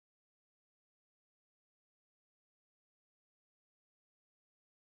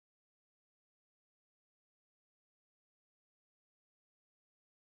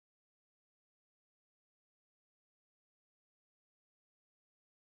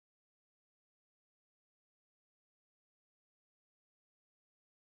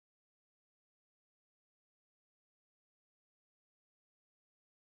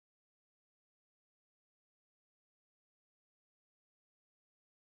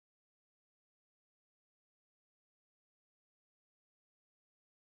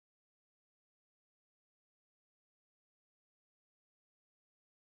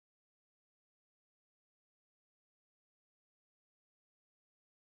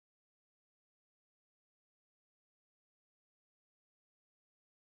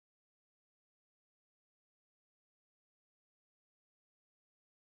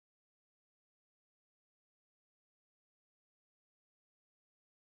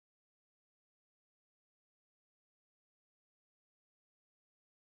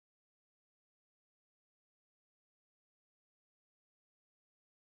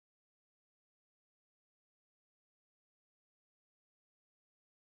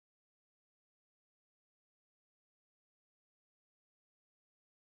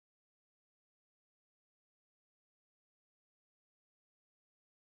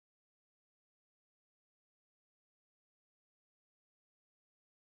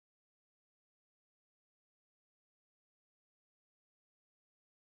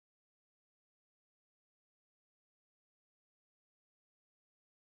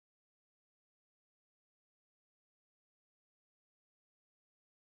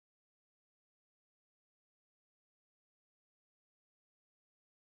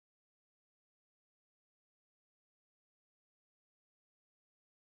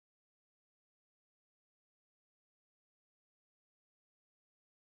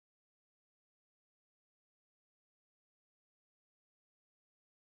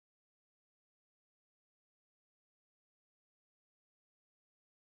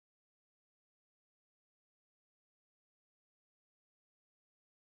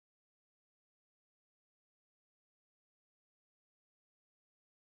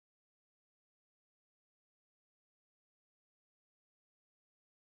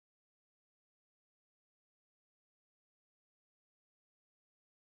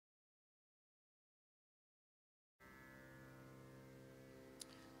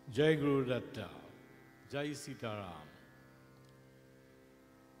Jai Guru Datta, Jai Sitaram.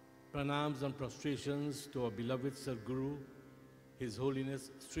 Pranams and prostrations to our beloved Sadguru, His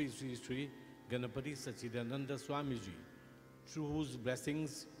Holiness Sri Sri Sri Ganapati Sachidananda Swamiji, through whose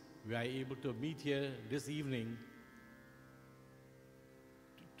blessings we are able to meet here this evening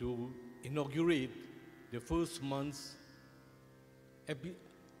to inaugurate the first month's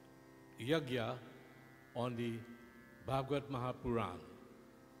Yagya on the Bhagavat Puran.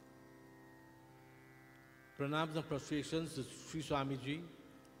 Pranams and prostrations to Sri Swamiji,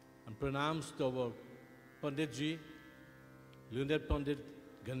 and pranams to our Pundit Ji, Learned Pundit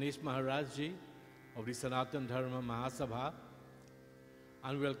Ganesh Maharaj Ji of the Sanatan Dharma Mahasabha,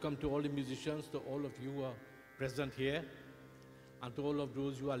 and welcome to all the musicians, to all of you who are present here, and to all of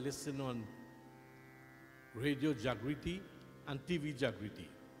those who are listening on Radio Jagriti and TV Jagriti,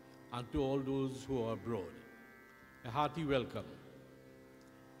 and to all those who are abroad. A hearty welcome.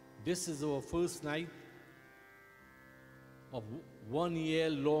 This is our first night of 1 year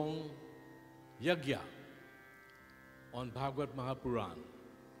long Yagya on Bhagavat Puran.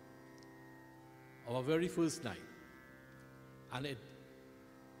 Our very first night.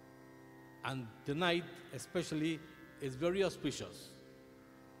 And tonight especially is very auspicious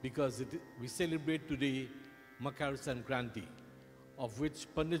because we celebrate today Makar Sankranti, of which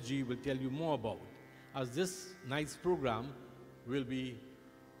Panditji will tell you more about, as this night's program will be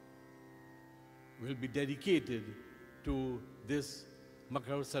dedicated to this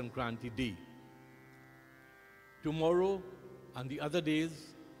Makar Sankranti day. Tomorrow and the other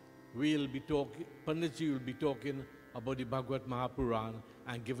days, Panditji will be talking about the Bhagavat Puran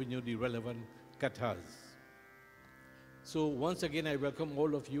and giving you the relevant kathas. So once again, I welcome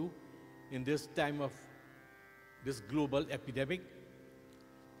all of you in this time of this global epidemic.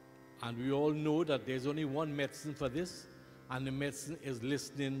 And we all know that there's only one medicine for this, and the medicine is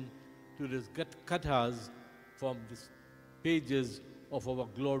listening to these kathas from the pages of our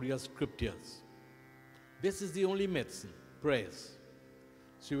glorious scriptures. This is the only medicine, prayers.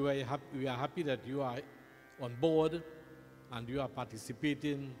 So we are happy that you are on board and you are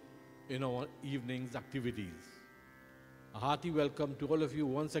participating in our evening's activities. A hearty welcome to all of you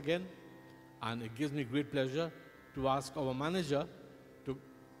once again, and it gives me great pleasure to ask our manager to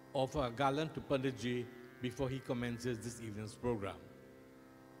offer a garland to Panditji before he commences this evening's program.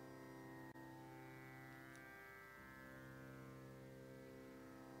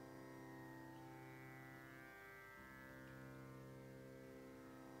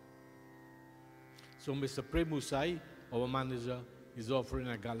 So Mr. Premusai, our manager, is offering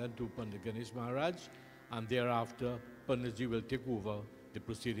a garland to Pundit Ganesh Maharaj, and thereafter Panditji will take over the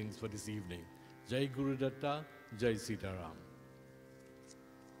proceedings for this evening. Jai Guru Datta, Jai Sitaram.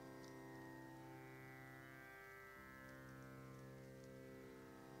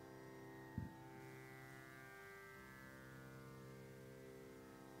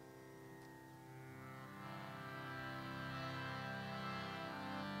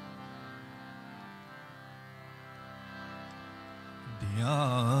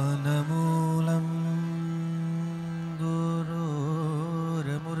 Dhyanamoolam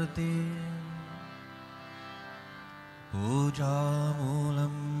Gururmurti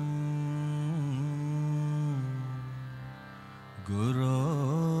Pujamoolam Guru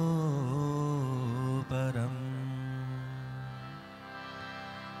Param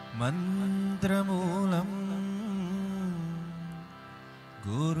Mantramoolam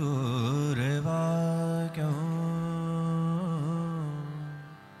Gururvakyam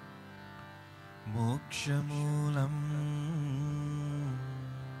Mokshamoolam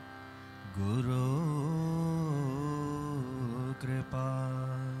Guru Kripa.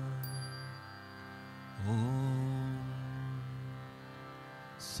 Om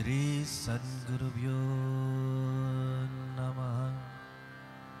Sri Sadgurubhyo Namah.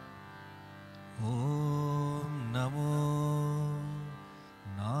 Om Namo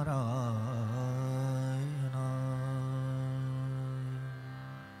Narayana.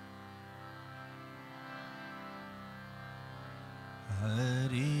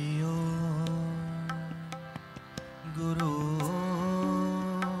 Hari Om Guru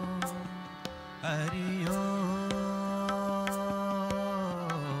Hari Om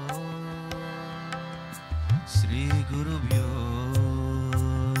Sri Gurubhyo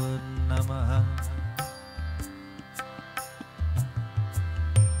Namah.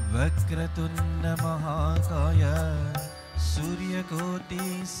 Vakratunda Mahakaya Suryakoti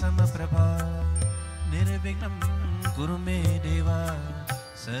Samaprabha Nirvignam Kuru me Deva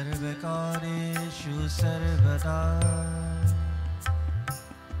Sarvakareshu Sarvada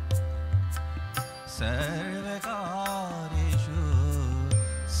Sarvakareshu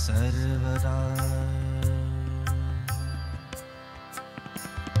सर्वदा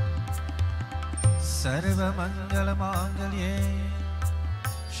सर्वमङ्गलमाङ्गल्ये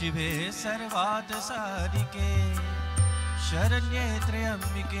शिवे सर्वार्थसाधिके शरण्ये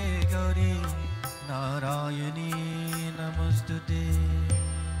त्र्यम्बिके गौरी नारायणी नमोस्तुते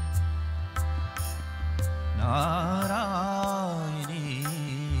नारायणी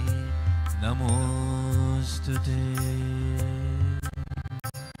नमोस्तुते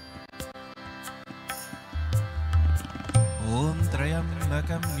ॐ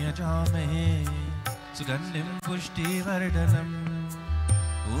त्र्यम्बकं यजामहे सुगन्धिं पुष्टिवर्धनम्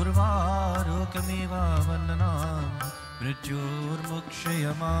उर्वारुकमिवावन्ननां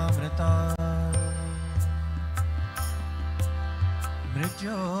मृत्युर्मुक्षयमामृता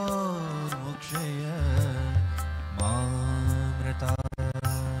मृत्योर्मुक्षय मामृता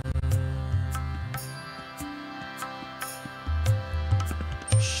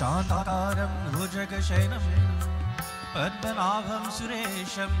शान्ताकारं भुजगशयनं पद्मनाभं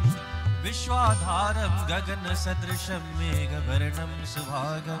सुरेशं विश्वाधारं गगनसदृशं मेघवर्णं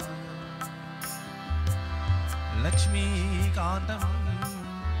सुभागं लक्ष्मीकान्तं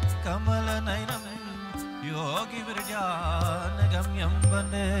कमलनयनं योगिविरजानगम्यं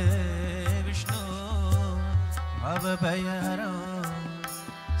वन्दे विष्णु भवभयहरं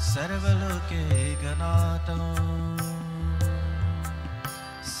सर्वलोकैकनाथं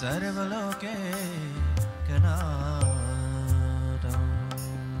सर्वलोकैकनाथम्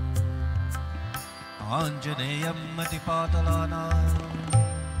आञ्जनेयं मतिपाटलानां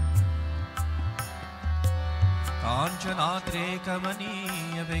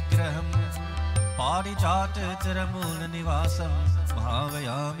काञ्चनाद्रेकमनीयविग्रहं पारिजाततरमूलनिवासं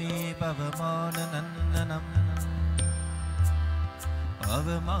भावयामि पवमाननन्दनं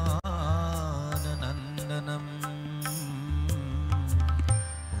पवमाननन्दनम्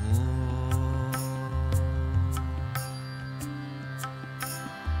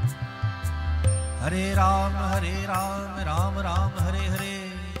हरे राम राम राम हरे हरे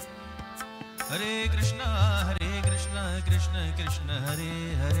हरे कृष्ण कृष्ण कृष्ण हरे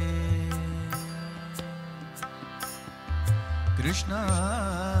हरे कृष्ण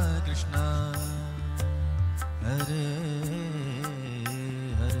कृष्ण हरे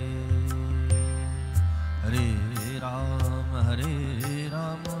हरे हरे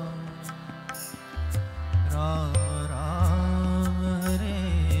राम राम राम हरे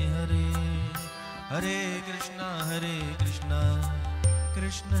हरे हरे कृष्ण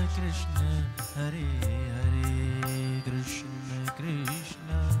कृष्ण कृष्ण हरे हरे कृष्ण कृष्ण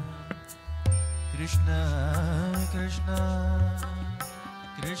कृष्ण कृष्ण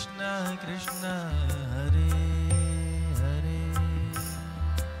कृष्ण कृष्ण हरे हरे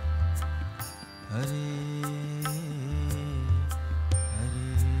हरे हरे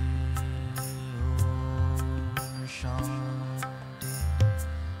ओम शांति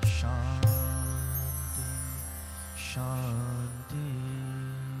शांति शांति।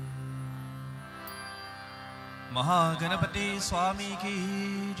 महागणपति स्वामी की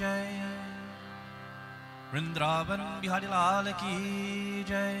जय। वृंदावन बिहारी लाल की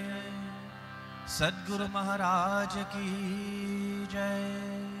जय। सद्गुरु महाराज की जय।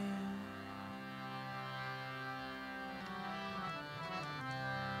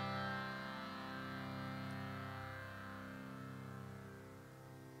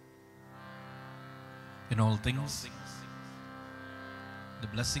 In all things, the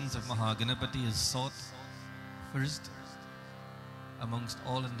blessings of Mahaganapati is sought first amongst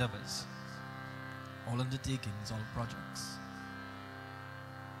all endeavors, all undertakings, all projects.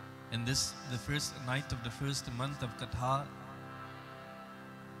 In this, the first night of the first month of Katha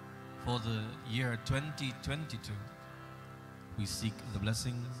for the year 2022, we seek the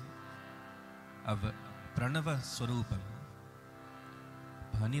blessing of Pranava Swarupam,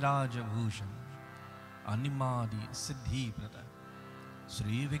 Bhaniraja Bhushan, Animadi Siddhi Prada,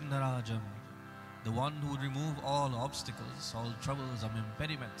 Sri Vignarajam, the one who would remove all obstacles, all troubles and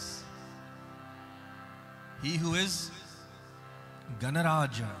impediments. He who is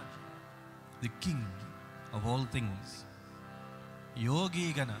Ganaraja, the king of all things.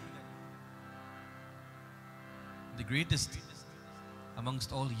 Yogi Gana, the greatest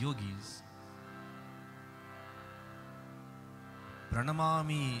amongst all yogis.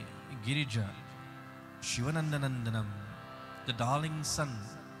 Pranamami Girija, Shivanandanandanam, the darling son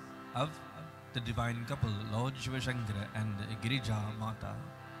of the divine couple, Lord Shivashankara and Girija Mata.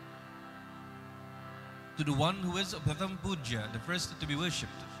 To the one who is Pratham Puja, the first to be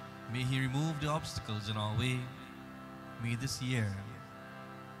worshipped, may he remove the obstacles in our way. May this year,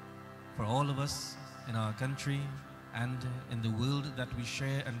 for all of us in our country, and in the world that we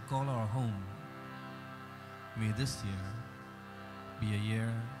share and call our home. May this year be a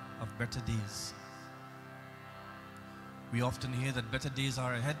year of better days. We often hear that better days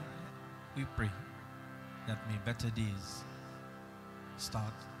are ahead. We pray that may better days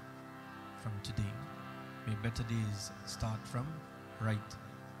start from today. May better days start from right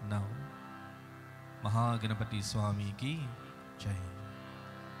now. Mahaganapati Swami ki Jai.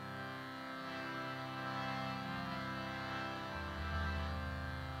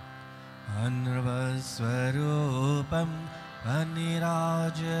 Anravaswarupam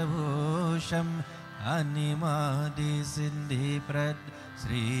Anirajabhusham Animadi Siddhiprad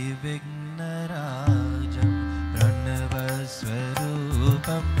Sri Vignarajam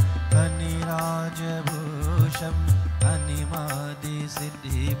Pranavaswarupam Anirajabhusham Animadi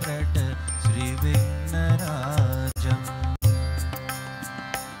Siddhiprad Sri Vignarajam.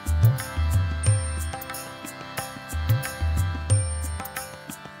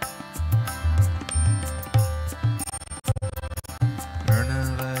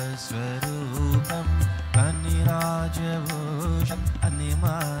 Swarupam Anirajabhusham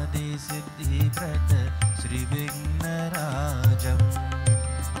Animadi Siddhiprad Sri Vignarajam.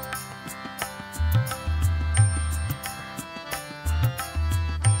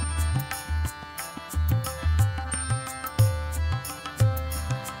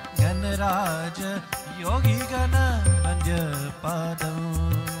 Ganaraja Yogi Gana Vandya Padam.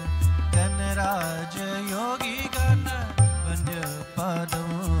 Ganaraja Yogi Gana Vandya Padam.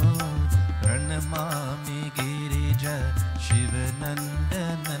 Pranamami Girija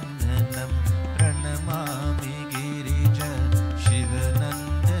Shivanandanandanam. Pranamami Girija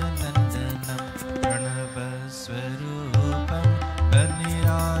Shivanandanandanam. Pranavaswarupam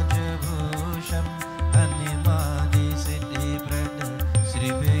Anirajabhusham Animadi Siddhiprad Sri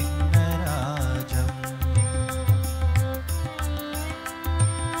Vignarajam.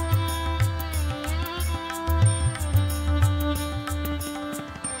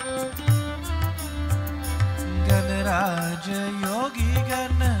 Ganaraja Yogi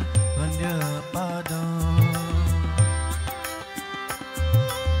Gana Vandya Padam.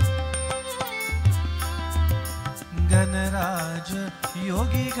 Ganaraja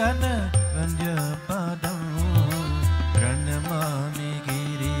Yogi Gana Vandya Padam. Pranamami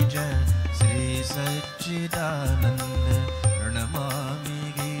Girija Sri Satchidananda. Pranamami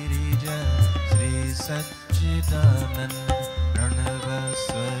Girija Sri Satchidananda.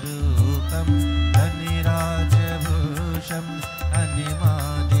 Pranavaswarupam Anirajabhusham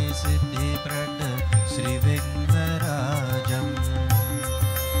Animadi Siddhiprad Sri Vignarajam.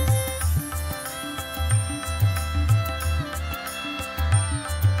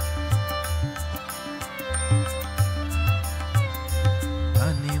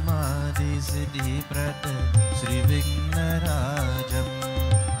 Animadi Siddhiprad Sri Vignarajam.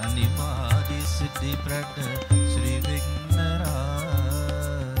 Animadi Siddhiprad Sri Vignarajam.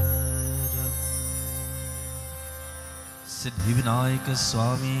 Siddhivinayaka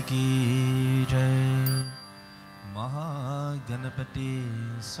Swami ki Jai. Mahaganapati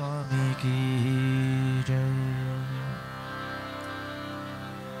Swami ki Jai.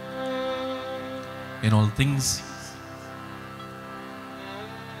 In all things,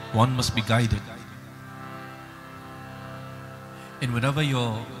 one must be guided. In whatever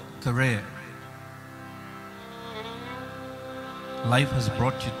your career, life has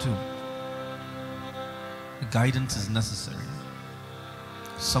brought you to, guidance is necessary.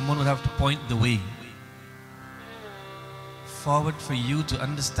 Someone will have to point the way forward for you to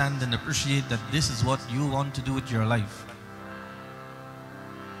understand and appreciate that this is what you want to do with your life.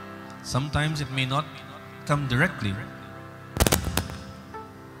 Sometimes it may not come directly.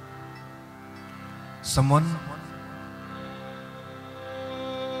 Someone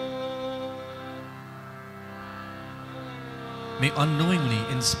may unknowingly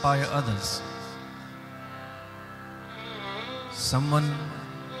inspire others. Someone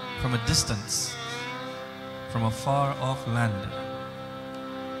from a distance, from a far off land,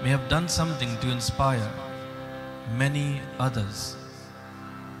 may have done something to inspire many others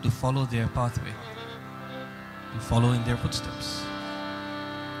to follow their pathway, to follow in their footsteps.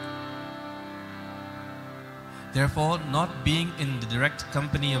 Therefore, not being in the direct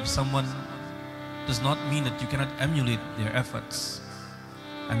company of someone does not mean that you cannot emulate their efforts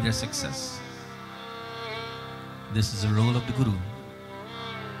and their success. This is the role of the Guru,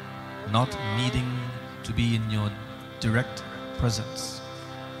 not needing to be in your direct presence.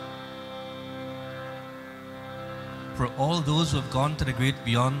 For all those who have gone to the great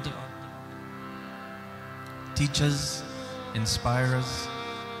beyond, teachers, inspirers,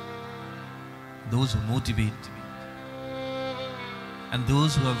 those who motivate, and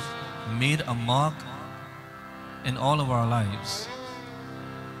those who have made a mark in all of our lives.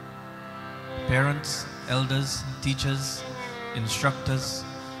 Parents, elders, teachers, instructors,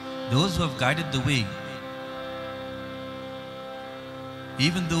 those who have guided the way,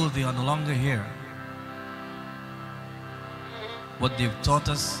 even though they are no longer here, what they've taught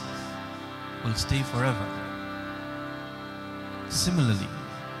us will stay forever. Similarly,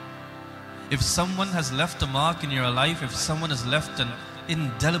 if someone has left a mark in your life, if someone has left an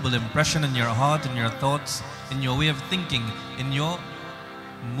indelible impression in your heart, in your thoughts, in your way of thinking, in your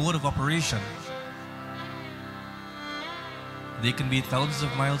mode of operation, they can be thousands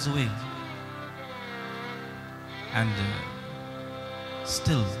of miles away, and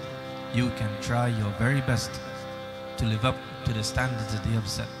still you can try your very best to live up to the standards that they have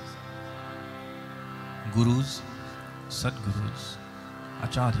set. Gurus, Sadgurus,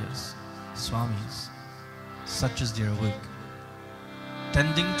 Acharyas, Swamis, such is their work,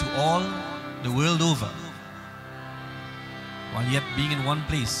 tending to all the world over, while yet being in one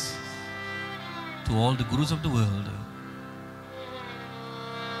place, to all the Gurus of the world,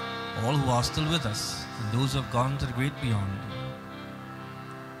 all who are still with us, and those who have gone to the great beyond.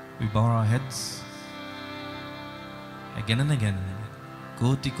 We bow our heads again and again,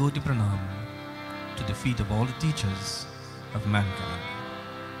 Koti Koti Pranam, to the feet of all the teachers of mankind.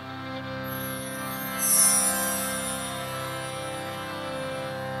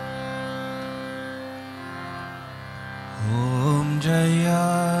 Om Jaya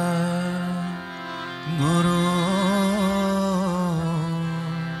Guru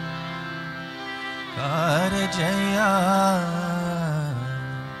Kar Jaya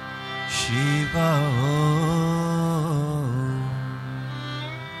Shiva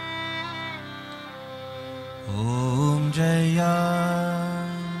Om Jaya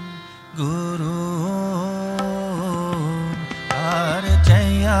Guru Kar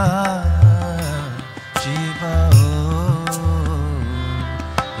Jaya Shiva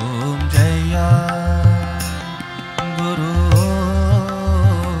Om Jaya Guru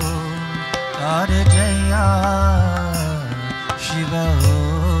Kar Jaya Shiva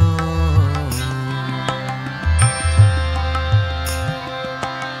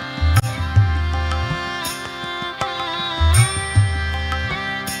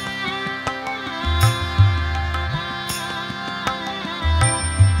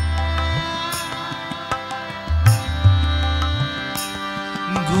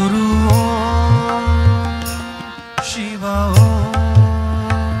Guru Om Shiva Om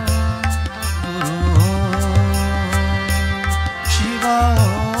Guru Om Shiva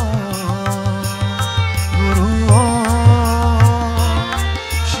Om Guru Om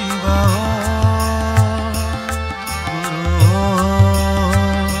Shiva Om Guru Om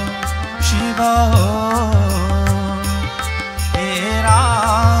Shiva Om Tera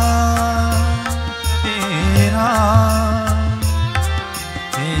Tera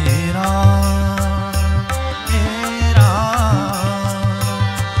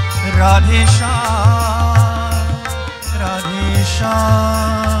Radhe Shyam, Radhe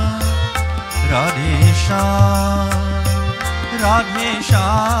Shyam, Radhe Shyam, Radhe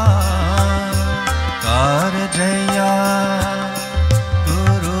Shyam, Kar Jaya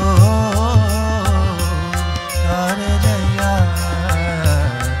Guru, Kar Jaya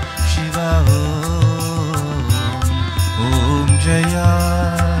Shiva Om Jaya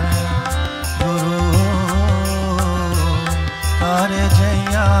Guru, Kar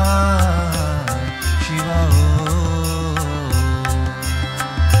Jaya Shiva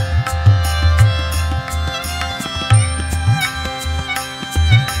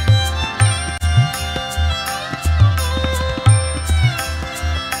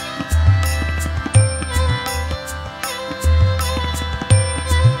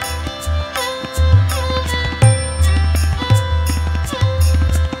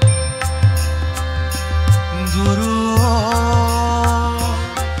Guru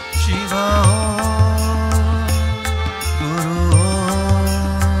Shiva Guru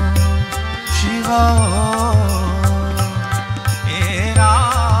Shiva Tera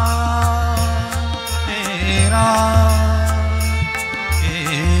Tera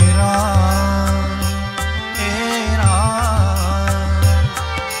Tera Tera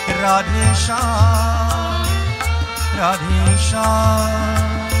Radhe Shyam Radhe Shyam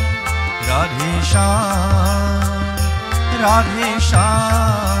Radhe Shyam Radhe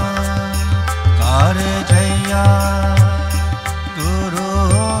Shyam Kar Jaya Guru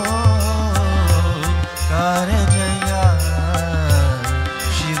Kar Jaya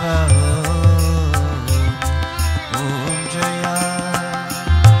Shiva Om Jaya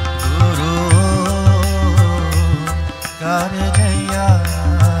Guru Kar Jaya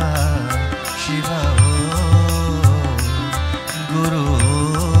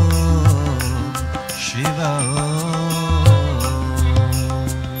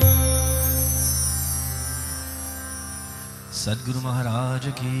Sadguru Maharaj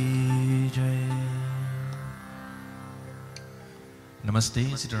ki jai. Namaste,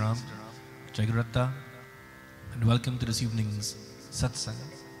 Sitaram, Jai Guru Ratta, and welcome to this evening's satsang,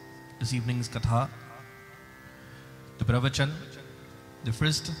 this evening's katha, the pravachan, the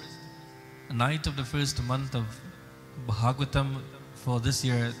first night of the first month of Bhagavatam for this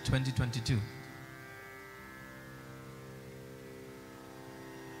year 2022,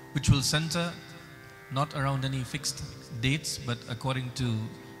 which will center not around any fixed dates, but according to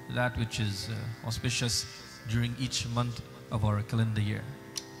that which is auspicious during each month of our calendar year.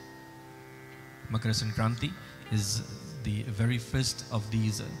 Makara Sankranti is the very first of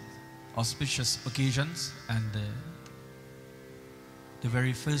these auspicious occasions and the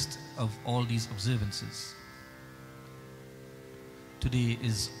very first of all these observances. Today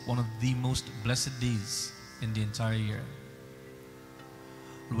is one of the most blessed days in the entire year,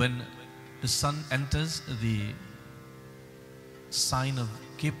 when the sun enters the sign of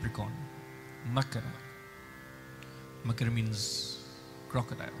Capricorn, Makara. Makara means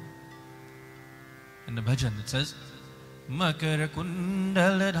crocodile. In the bhajan it says, Makara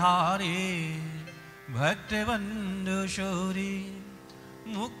kundal dhari bhakti vandu shori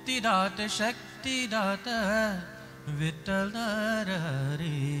mukti data shakti data vittal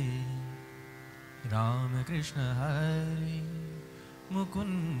narari Rama Krishna Hari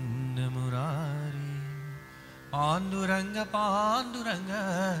Mukunda Murari Panduranga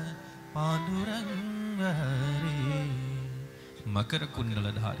Panduranga Panduranga Hari Makara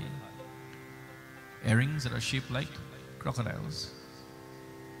Kundaladhari. Earrings that are shaped like crocodiles,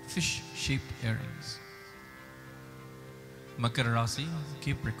 fish-shaped earrings. Makara Rasi,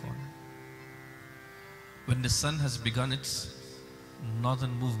 Capricorn. When the sun has begun its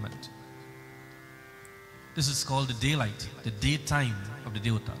northern movement, this is called the daylight, the daytime of the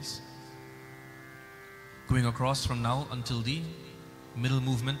Devatas. Going across from now until the middle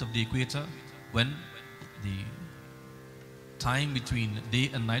movement of the equator, when the time between day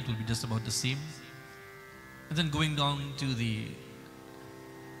and night will be just about the same. And then going down to the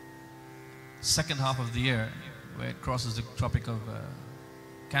second half of the year, where it crosses the Tropic of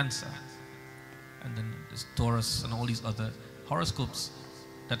Cancer. And then there's Taurus and all these other horoscopes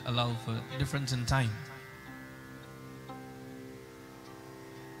that allow for difference in time.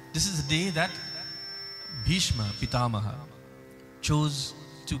 This is the day that Bhishma Pitamaha chose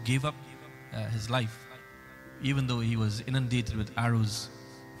to give up his life, even though he was inundated with arrows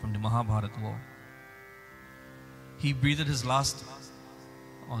from the Mahabharata war. He breathed his last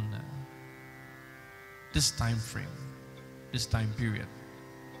on this time frame, this time period.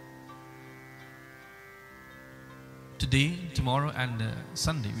 Today, tomorrow and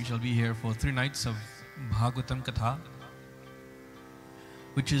Sunday, we shall be here for 3 nights of Bhagavatam Katha,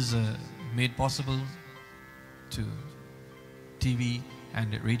 which is made possible to TV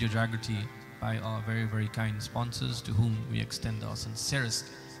and Radio Jagrati by our very, very kind sponsors, to whom we extend our sincerest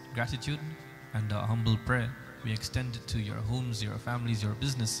gratitude and our humble prayer. We extend it to your homes, your families, your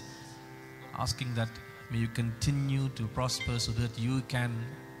business, asking that may you continue to prosper so that you can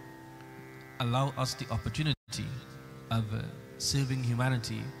allow us the opportunity of serving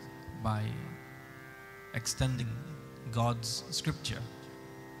humanity by extending God's scripture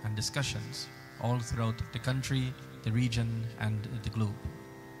and discussions all throughout the country, the region, and the globe.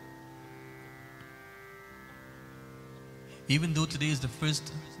 Even though today is the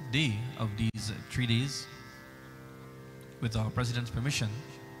first day of these 3 days, with our President's permission,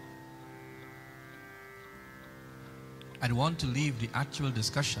 I'd want to leave the actual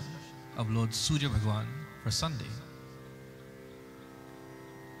discussion of Lord Surya Bhagwan for Sunday.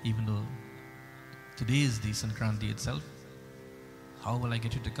 Even though today is the Sankranti itself, how will I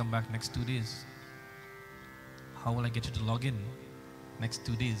get you to come back next 2 days? How will I get you to log in next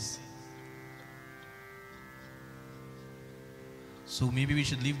 2 days? So maybe we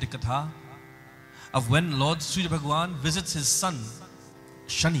should leave the katha of when Lord Surya Bhagwan visits his son,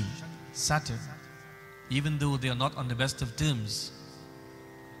 Shani, Saturn, even though they are not on the best of terms.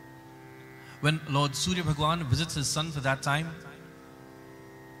 When Lord Surya Bhagwan visits his son for that time,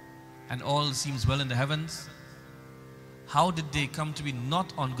 and all seems well in the heavens, how did they come to be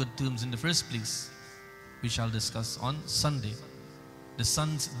not on good terms in the first place? We shall discuss on Sunday, the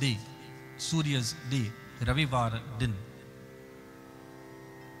sun's day, Surya's day, Ravivar Din.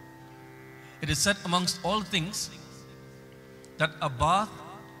 It is said amongst all things that a bath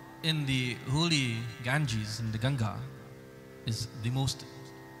in the holy Ganges, in the Ganga, is the most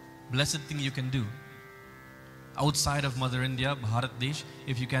blessed thing you can do. Outside of Mother India, Bharat Desh,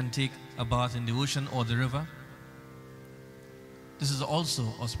 if you can take a bath in the ocean or the river, this is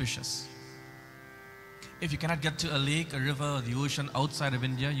also auspicious. If you cannot get to a lake, a river, or the ocean outside of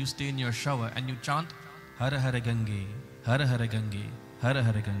India, you stay in your shower and you chant Hara Hara Gange, Hara Hara Gange, Hara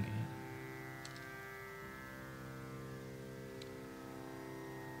Hara Gange.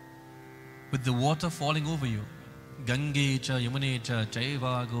 With the water falling over you, Gange cha Yamune cha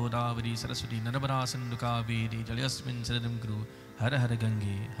Chaiva Godavari Saraswati Narmada Sindhu Kaveri Jalyasmin Saradam Guru Hara Hara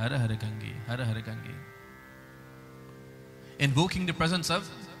Gange, Hara Hara Gange, Hara Hara Gange. Invoking the presence of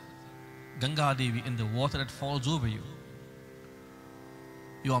Ganga Devi in the water that falls over you.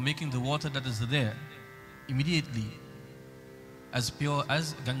 You are making the water that is there immediately as pure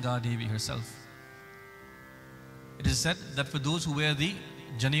as Ganga Devi herself. It is said that for those who wear the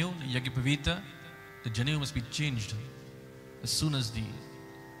Janeyu, the Yagipavita, the Janeyu must be changed as soon as the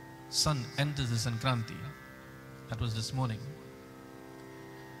sun enters the Sankranti. That was this morning.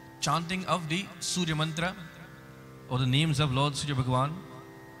 Chanting of the Surya Mantra or the names of Lord Surya Bhagavan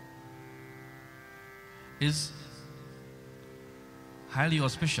is highly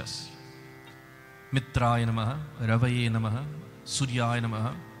auspicious. Mitraya Namaha, Ravaye Namaha, Suryaya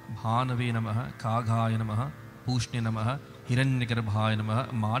Namaha, Bhanave Namaha, Kaghaya Namaha, Pushne Namaha, Hiranyagarbhaya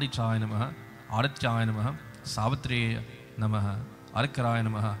Namaha, Marichaya Namaha, Aratyaya Namaha, Savatre Namaha, Arkaraya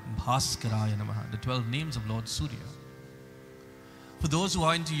Namaha, Bhaskaraya Namaha. The 12 names of Lord Surya. For those who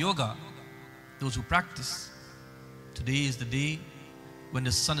are into yoga, those who practice, today is the day when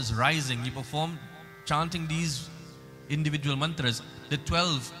the sun is rising. You perform chanting these individual mantras, the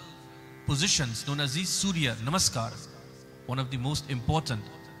 12 positions known as the Surya Namaskar, one of the most important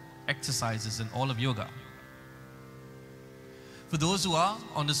exercises in all of yoga. For those who are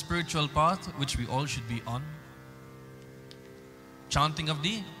on the spiritual path, which we all should be on, chanting of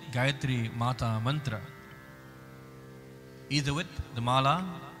the Gayatri Mata mantra, either with the mala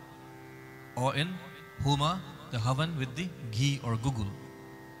or in Homa, the Havan with the ghee or gugul,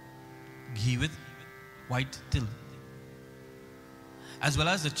 ghee with white till, as well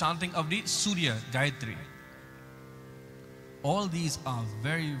as the chanting of the Surya Gayatri. All these are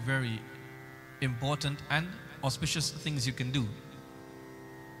very, very important and auspicious things you can do.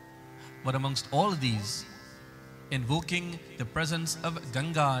 But amongst all these, invoking the presence of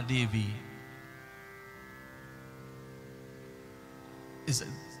Ganga Devi is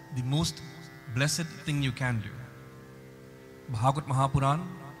the most blessed thing you can do. Bhagavat Puran,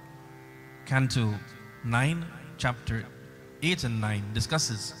 Canto 9, Chapter 8 and 9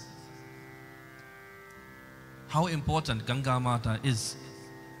 discusses how important Ganga Mata is.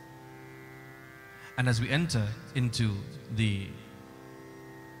 And as we enter into the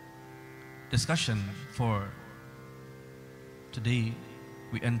discussion for today,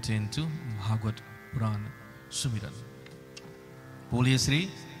 we enter into Bhagavat Puran Sumiran. Boliye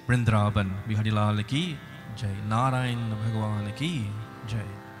Sri Vrindavan Bihari Lal ki Jai, Narayan Bhagwan ki Jai.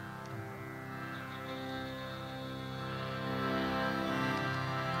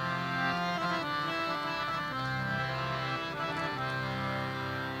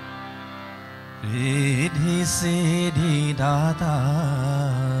 Riddhi Siddhi Data,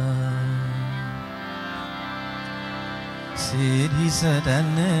 Siddhi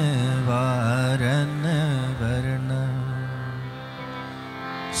Sadana Varana Varna,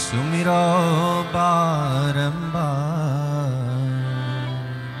 Sumiro Baramba,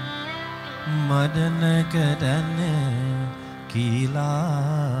 Madana Kadana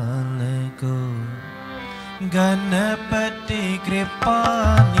Kilan Ko, Ganapati Kripa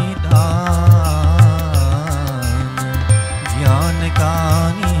Nidhan, Jnana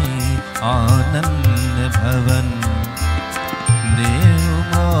Kani Anand Bhavan, Dev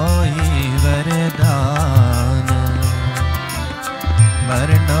Mohi Vardhan,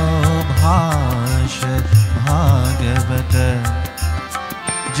 Varno Bhash Bhagavat,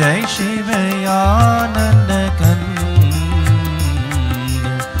 Jai Shivayananda Kand,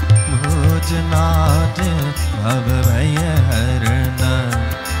 Bhujanath Bhavavaya Harana,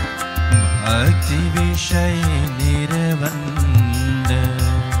 Bhakti Vishay Nirvanda,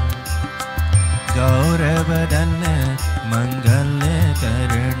 Gauravadana Mangala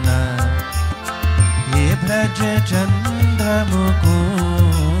Karana, He Braja Chandra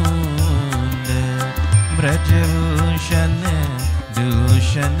Mukunda, Braja Bhushana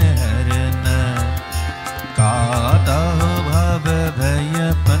Dushan Harana, Kata Bhavavaya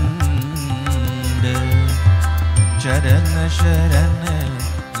Panda, Charana Sharana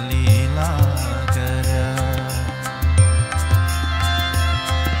Leela Kara.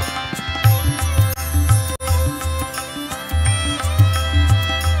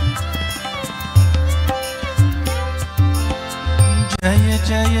 Jaya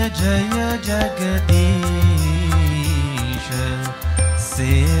Jaya Jaya Jagadish,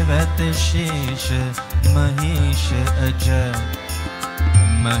 Sevat Shesh Mahesh Ajay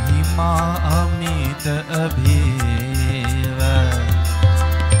महिमा अमित अभेव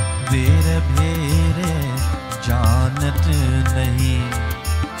वीर भेर जानत नहीं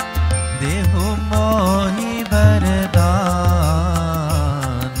देहु मोहि वरदान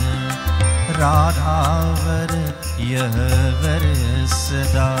राधावर यह वर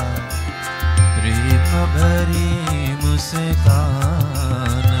सदा प्रेम भरी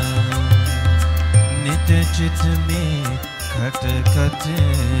मुस्कान नित चित में खटखट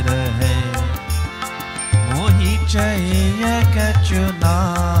रहे मोहि चय कछु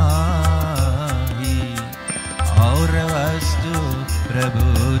नाही और वस्तु प्रभु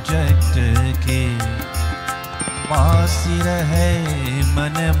जगत के पासी रहे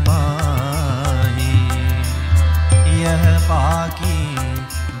मन माही यह बाकी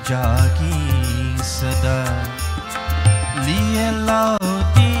जागी सदा लिए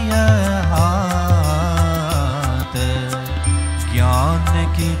लाउतिय हाथ ज्ञान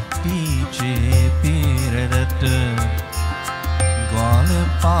के पीछे पीरत ग्वाल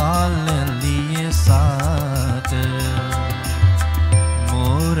पाल लिए साथ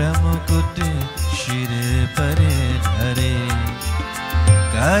मोर मुकुट शिर पर धरे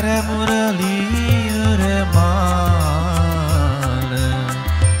कर मुरली उर्माल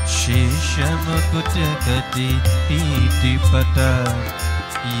शेष मुकुट कति पीति पट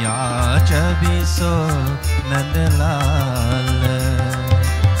याच बिसो नंदलाल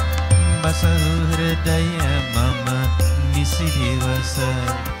बस हृदय मम निसि दिवस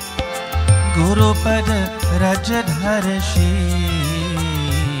गुरुपद रजधर शीश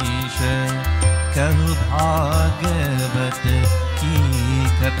कहु भागवत की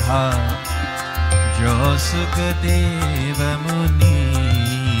कथा जो सुखदेव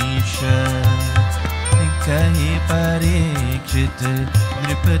मुनीश कहि परीक्षित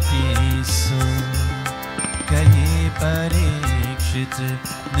नृपति सो कहि परीक्षित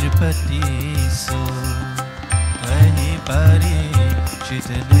नृपति सो कहि परीक्षित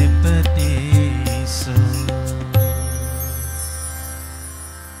नृपति सो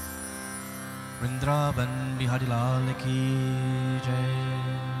वृंदावन बिहारी लाल की जय।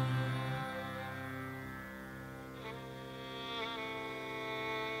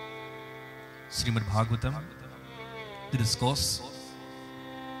 Srimad Bhagavatam, the discourse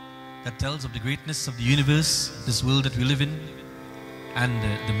that tells of the greatness of the universe, this world that we live in, and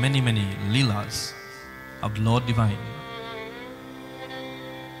the many, many leelas of the Lord Divine.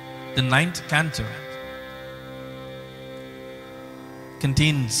 The 9th canto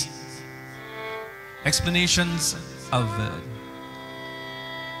contains explanations of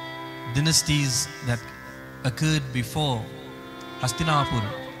dynasties that occurred before Hastinapur,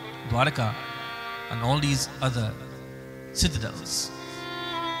 Dwaraka, and all these other citadels.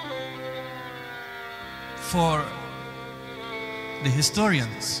 For the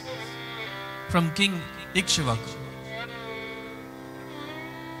historians, from King Ikshvaku,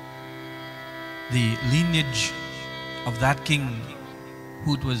 the lineage of that king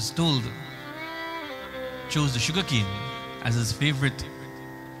who it was told chose the sugarcane as his favorite,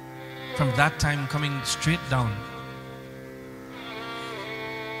 from that time coming straight down.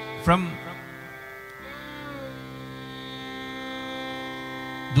 From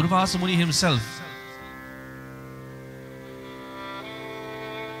Durvasa Muni himself,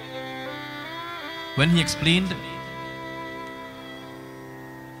 when he explained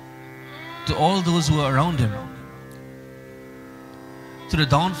to all those who were around him to the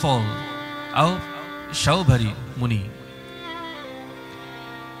downfall of Shaubhari Muni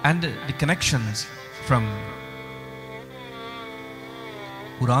and the connections from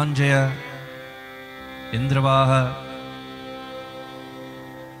Puranjaya, Indravaha,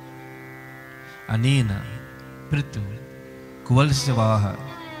 Anena, Prithu, Kuvalsavaha,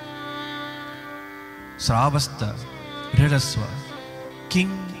 Sravasta, Riraswa,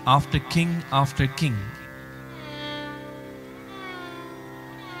 king after king after king,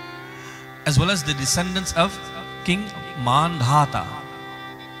 as well as the descendants of King Mandhata,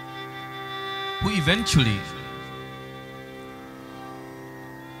 who eventually,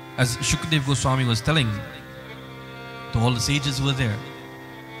 as Shukdev Goswami was telling to all the sages who were there,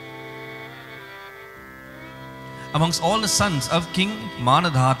 amongst all the sons of King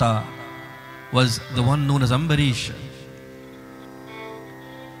Manadhata was the one known as Ambarish.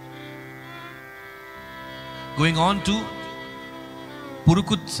 Going on to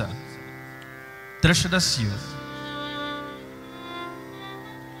Purukutsa, Trishadasya,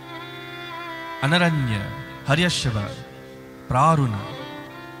 Anaranya, Haryashava, Praruna,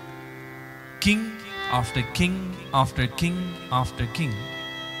 king after king after king after king.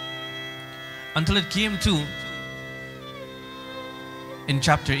 until it came to, in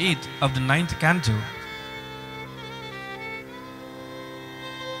chapter 8 of the 9th canto,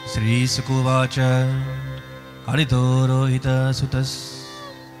 Sri Sukuvacha Haritoro Hita Sutas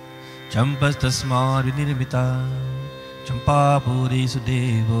Champas Tasmar Vinirmita Champapuri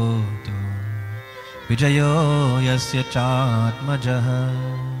Sudevo Vijayo Yasya Chatmajaha.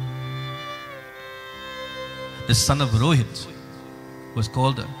 The son of Rohit was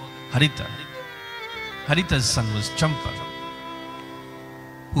called Harita. Harita's son was Champa,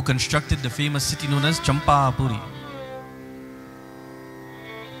 who constructed the famous city known as Champapuri.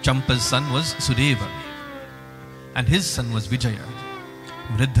 Champa's son was Sudeva, and his son was Vijaya.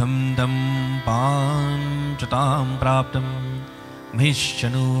 Vridham dam panchatam praptam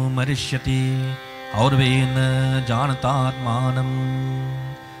mahishanu marishyati aurvena janatatmanam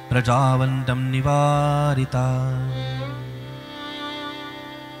prajavantam nivarita.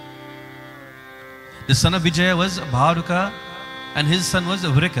 The son of Vijaya was Bharuka, and his son was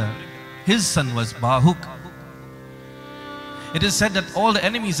Vrika. His son was Bahuk. It is said that all the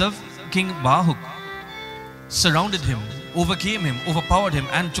enemies of King Bahuk surrounded him, overcame him, overpowered him,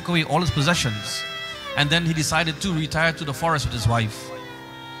 and took away all his possessions. And then he decided to retire to the forest with his wife.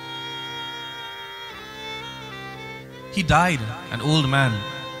 He died an old man.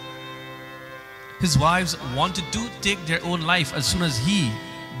 His wives wanted to take their own life as soon as he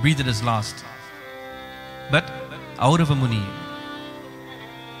breathed his last. But Aurava Muni,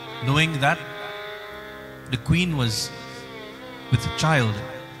 knowing that the queen was with a child,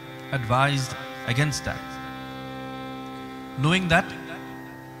 advised against that. Knowing that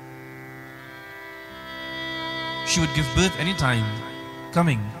she would give birth any time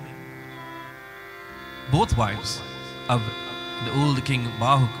coming, both wives of the old king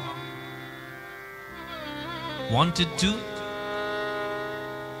Bahuk wanted to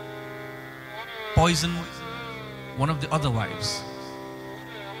poison one of the other wives.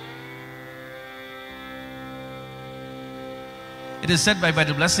 It is said by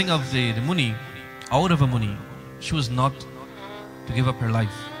the blessing of the Muni, Aurava Muni, she was not to give up her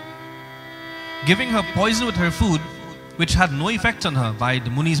life. Giving her poison with her food, which had no effect on her by the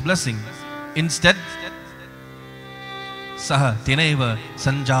Muni's blessing. Instead, Saha Teneva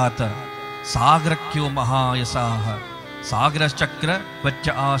Sanjata Sagrakyo Mahayasaha Sagras Chakra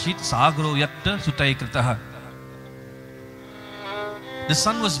Vacha Ashit Sagro Yatta Sutaikritaha. The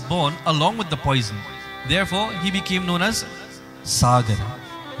son was born along with the poison. Therefore, he became known as Sagara,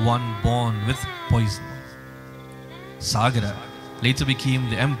 one born with poison. Sagara later became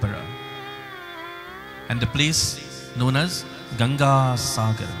the emperor, and the place known as Ganga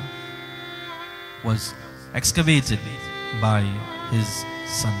Sagara was excavated by his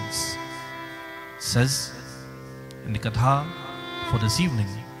sons. Says in the Katha for this evening,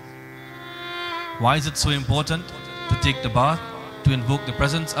 why is it so important to take the bath, to invoke the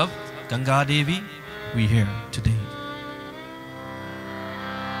presence of Ganga Devi? We hear today.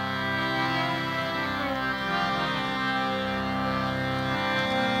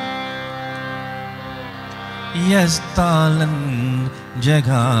 Yastalan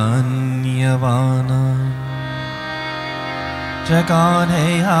Jaganyavana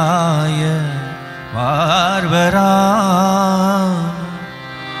Jaganeyaya Varvara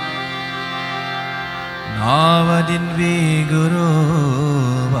Navadin Viguru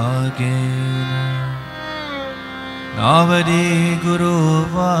Vakena Navadi Guru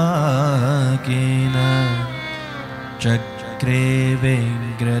Vakena Chakre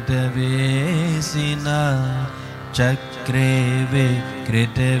Vengratavesina Chakre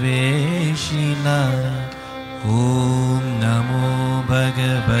Vengrataveshina Om Namo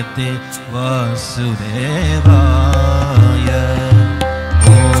Bhagavate Vasudevaya.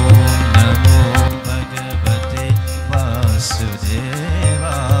 Om Namo Bhagavate Vasudevaya.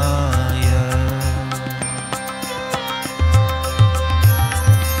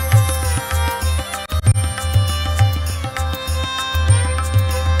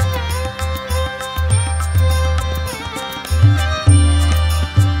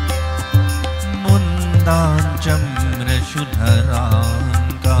 Chamra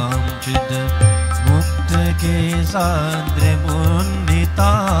Shudharan Kamchid Mukta Ke Sadre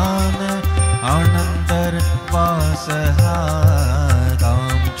Munditan Anandar Vasaha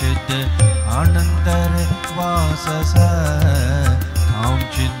Kamchid Anandar Vasaha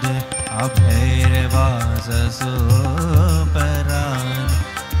Kamchid Abhir Vasa Soparan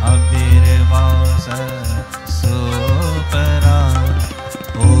Abhir Vasa Soparan.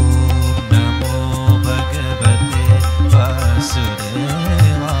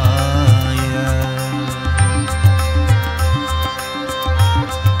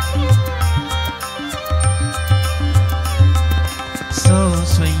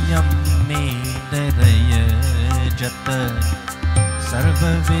 स्वयं में डरय जत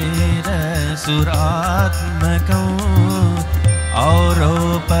सर्ववीर सुरात्मकं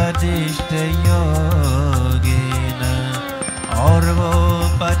औरोपदिष्ट योगेन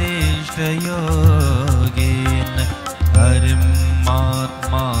औरोपदिष्ट योगेन हरिं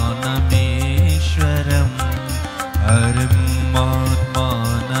आत्मानमीश्वरम् हरिं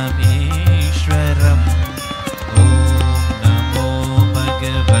आत्मानमीश्वरम् ॐ नमो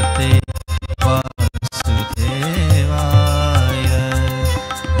भगवते वासुदेवाय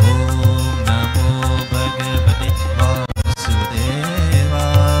ॐ नमो भगवते वासुदेवाय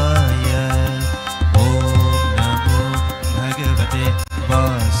ॐ नमो भगवते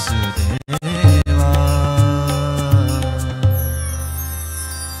वासुदेवाय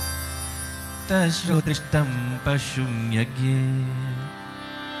तश्रुतिष्ठं पशुं यज्ञे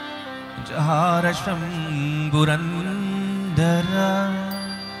जहारश्वं पुरन्दरा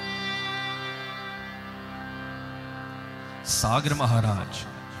Sagar Maharaj,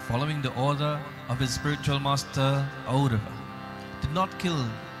 following the order of his spiritual master Aurava, did not kill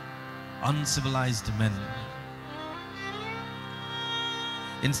uncivilized men.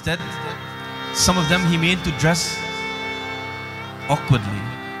 Instead, some of them he made to dress awkwardly.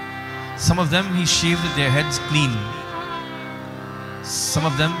 Some of them he shaved their heads clean. Some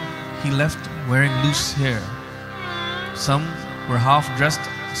of them he left wearing loose hair. Some were half dressed,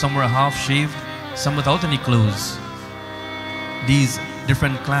 some were half shaved, some without any clothes. These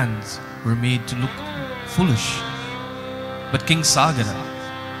different clans were made to look foolish. But King Sagara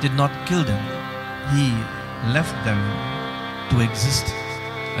did not kill them. He left them to exist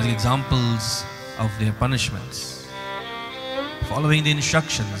as examples of their punishments. Following the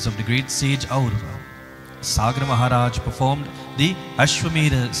instructions of the great sage Aurava, Sagar Maharaj performed the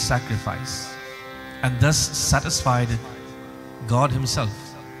Ashwamedha sacrifice and thus satisfied God himself,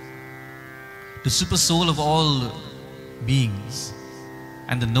 the super soul of all beings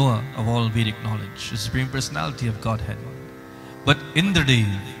and the knower of all Vedic knowledge, the Supreme Personality of Godhead. But Indradev,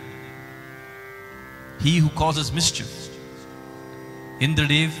 he who causes mischief,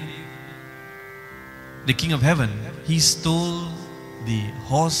 Indradev, the king of heaven, he stole the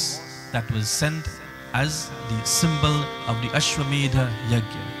horse that was sent as the symbol of the Ashwamedha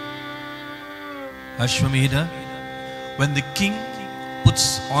Yajna. Ashwamedha, when the king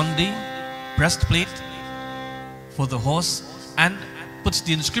puts on the breastplate for the horse and puts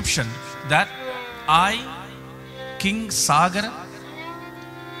the inscription that I, King Sagara,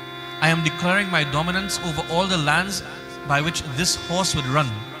 I am declaring my dominance over all the lands by which this horse would run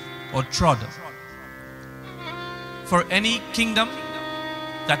or trod. For any kingdom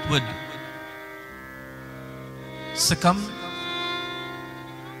that would succumb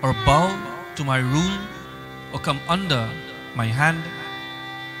or bow to my rule or come under my hand,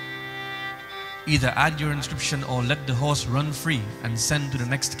 either add your inscription or let the horse run free and send to the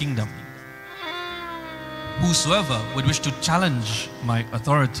next kingdom. Whosoever would wish to challenge my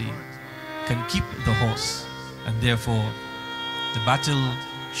authority can keep the horse, and therefore the battle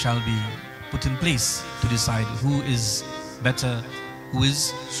shall be put in place to decide who is better, who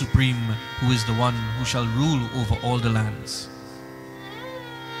is supreme, who is the one who shall rule over all the lands.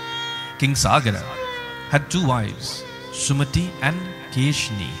 King Sagara had two wives, Sumati and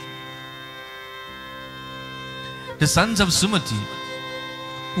Keshini. The sons of Sumati,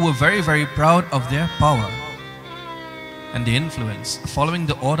 who were very, very proud of their power and their influence, following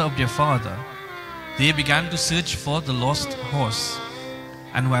the order of their father, they began to search for the lost horse.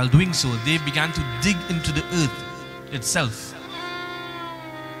 And while doing so, they began to dig into the earth itself.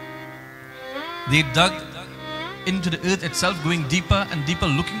 They dug into the earth itself, going deeper and deeper,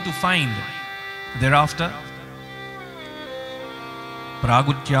 looking to find. Thereafter,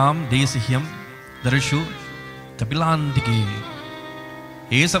 Pragutyam Desihyam Darshu Kapilantike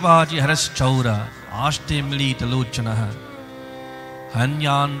Esavaji Haras Chaura Ashte Mili Talochanaha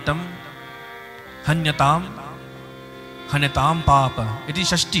Hanyantam Hanyatam Papa Iti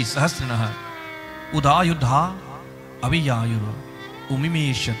Shashti Sahasranaha Udayudha Aviyayuru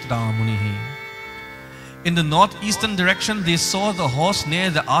Umimeshatda Munihi. In the northeastern direction, they saw the horse near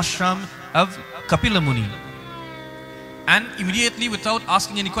the ashram of Kapila Muni. And immediately, without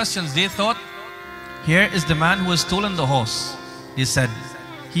asking any questions, they thought, here is the man who has stolen the horse. They said,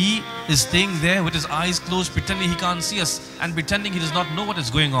 he is staying there with his eyes closed, pretending he can't see us and pretending he does not know what is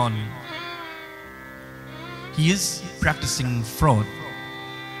going on. He is practicing fraud.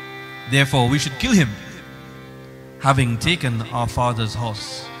 Therefore, we should kill him, having taken our father's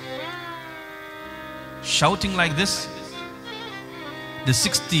horse. Shouting like this, the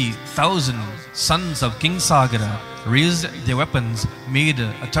 60,000 sons of King Sagara raised their weapons, made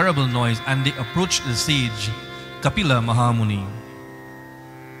a terrible noise, and they approached the sage Kapila Mahamuni.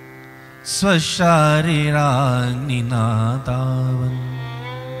 Swashariragninadavan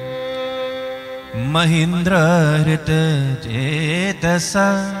Mahindra Rita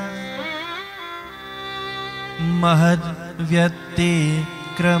Jetasa Mahad Vyati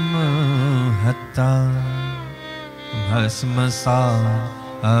Kramhata Bhasmasa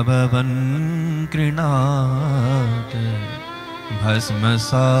Abhavan Krinat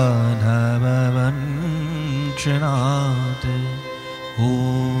Bhasmasa Abhavan Krinat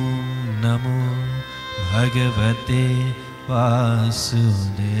Om Namo Bhagavate Vasudevaya.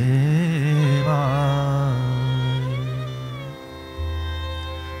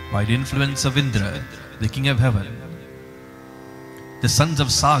 By the influence of Indra, the king of heaven, the sons of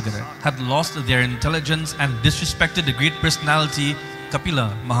Sagara had lost their intelligence and disrespected the great personality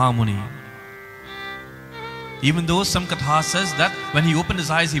Kapila Mahamuni. Even though some Katha says that when he opened his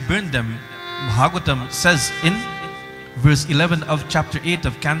eyes he burned them, Bhagavatam says in verse 11 of chapter 8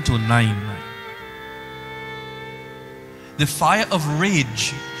 of Canto 9, the fire of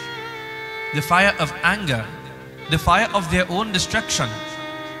rage, the fire of anger, the fire of their own destruction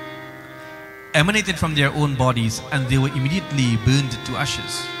emanated from their own bodies, and they were immediately burned to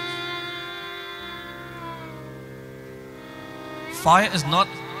ashes. Fire is not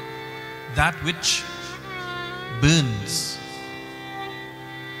that which burns,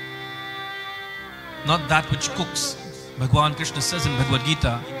 not that which cooks. Bhagavan Krishna says in Bhagavad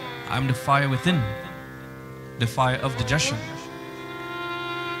Gita, I am the fire within, the fire of digestion.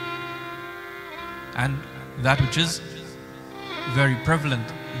 And that which is very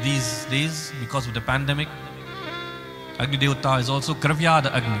prevalent these days because of the pandemic, Agni Devata is also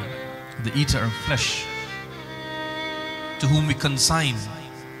Kravyada Agni, the eater of flesh, to whom we consign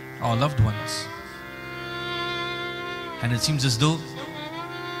our loved ones. And it seems as though,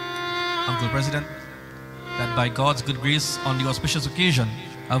 Uncle President, that by God's good grace, on the auspicious occasion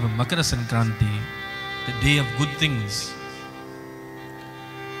of Makara Sankranti, the day of good things,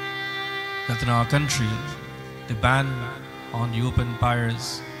 that in our country, the ban on the open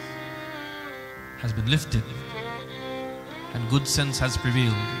pyres has been lifted and good sense has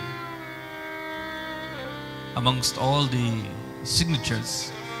prevailed. Amongst all the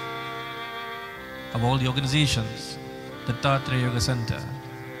signatures of all the organizations, the Dattatreya Yoga Center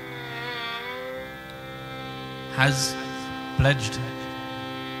has pledged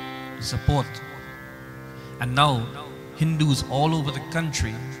support, and now Hindus all over the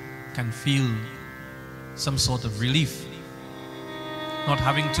country can feel some sort of relief, not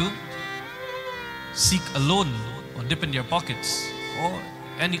having to seek a loan or dip in their pockets or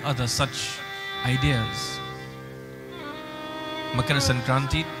any other such ideas. Makara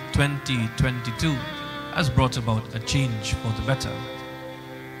Sankranti 2022 has brought about a change for the better.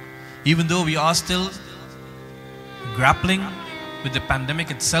 Even though we are still grappling with the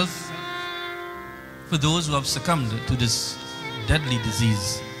pandemic itself, for those who have succumbed to this deadly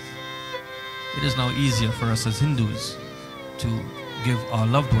disease, it is now easier for us as Hindus to give our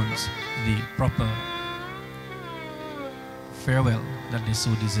loved ones the proper farewell that they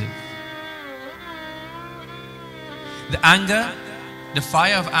so deserve. The anger, the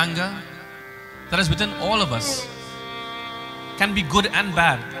fire of anger that is within all of us can be good and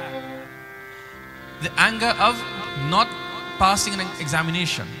bad. The anger of not passing an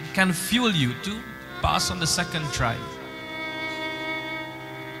examination can fuel you to pass on the second try.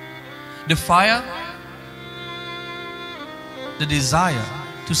 The fire, the desire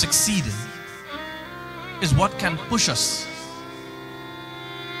to succeed is what can push us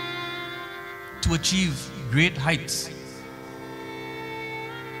to achieve great heights.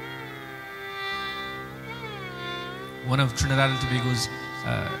 One of Trinidad and Tobago's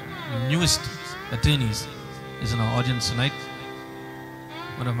newest attorneys is in our audience tonight.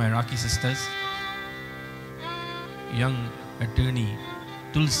 One of my Iraqi sisters, young attorney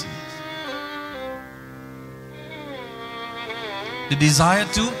Tulsi. The desire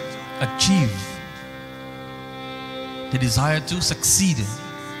to achieve, the desire to succeed,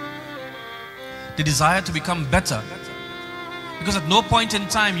 the desire to become better. Because at no point in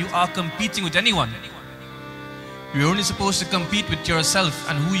time you are competing with anyone. You're only supposed to compete with yourself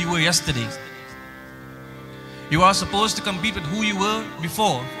and who you were yesterday. You are supposed to compete with who you were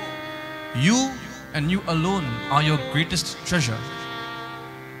before. You and you alone are your greatest treasure.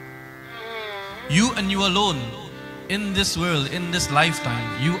 You and you alone in this world, in this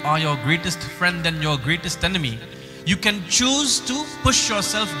lifetime, you are your greatest friend and your greatest enemy. You can choose to push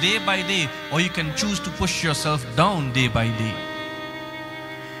yourself day by day, or you can choose to push yourself down day by day.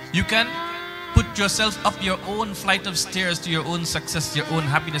 You can put yourself up your own flight of stairs to your own success, your own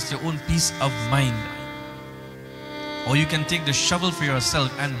happiness, your own peace of mind. Or you can take the shovel for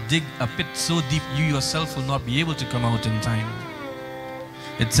yourself and dig a pit so deep you yourself will not be able to come out in time.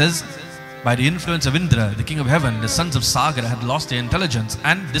 It says, by the influence of Indra, the king of heaven, the sons of Sagara had lost their intelligence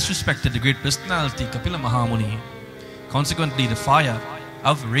and disrespected the great personality Kapila Mahamuni. Consequently, the fire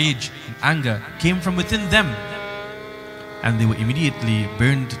of rage and anger came from within them, and they were immediately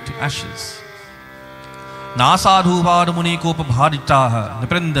burned to ashes. Nasadhu Vadamuni Kopa Bharitaha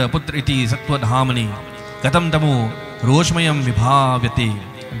Niprinda Putra iti Satvadhamani Gatam Tamu Roshmayam Vibhavyate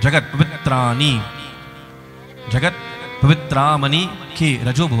Jagat Pavitramani Ke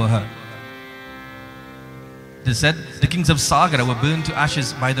Rajobhavaha. They said the kings of Sagara were burned to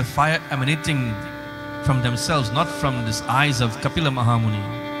ashes by the fire emanating from themselves, not from the eyes of Kapila Mahamuni.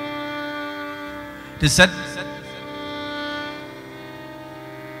 They said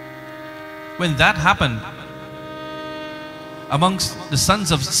when that happened, amongst the sons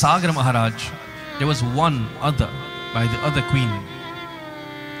of Sagara Maharaj, there was one other by the other queen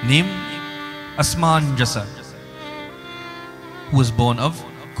named Asmanjasa, who was born of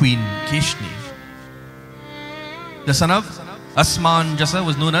Queen Keshni. The son of Asmanjasa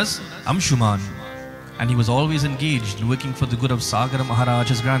was known as Amshuman, and he was always engaged in working for the good of Sagara Maharaj,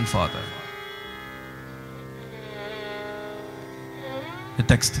 his grandfather. The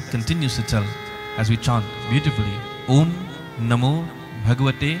text continues to tell as we chant beautifully, Om Namo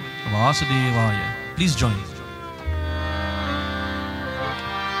Bhagavate Vasudevaya. Please join.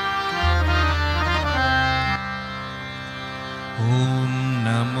 Om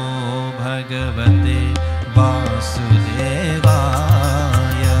Namo Bhagavate Vasudevaya.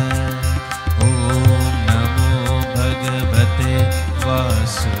 Om Namo Bhagavate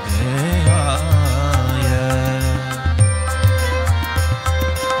Vasudevaya.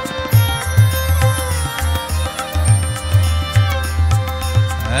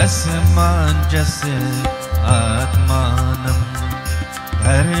 Asmanjasa Atmanam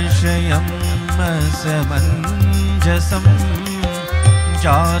Dharshayam Asamanjasam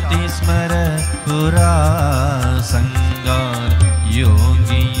Jati Smara Pura Sangar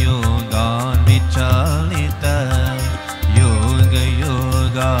Yogi Yogan Vichalita Yoga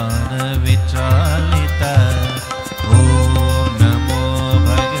Yogana Vichalita. Om Namo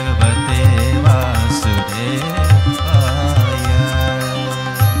Bhagavate Vasudevaya.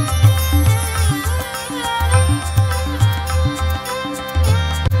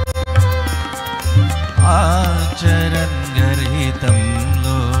 Acharan Garitam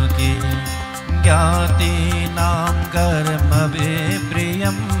Loki Gyati Nam Karma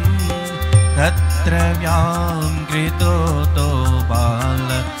Vipriyam Tatra Vyam Krito To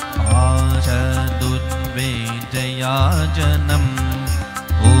Bala Ashadut Vejayajanam.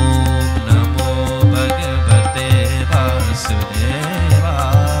 Om Namo Bhagavate Vasudevaya.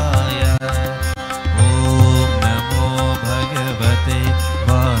 Om Namo Bhagavate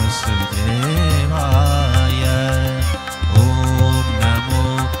Vasudevaya. Om Namo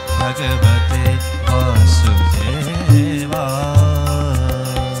Bhagavate Vasudevaya.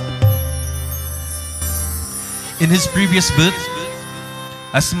 In his previous birth,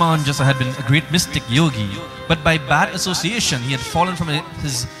 Asmanjasa had been a great mystic yogi, but by bad association he had fallen from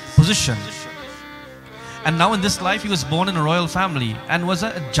his position. And now in this life he was born in a royal family and was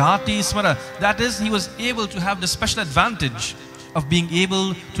a Jati Smara. That is, he was able to have the special advantage of being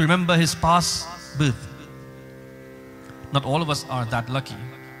able to remember his past birth. Not all of us are that lucky.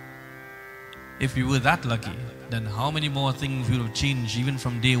 If we were that lucky, then how many more things would have changed even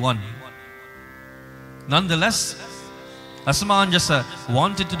from day one? Nonetheless, Asmanjasa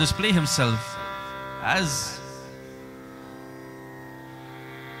wanted to display himself as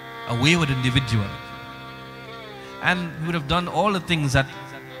a wayward individual, and he would have done all the things that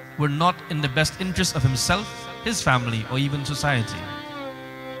were not in the best interest of himself, his family, or even society.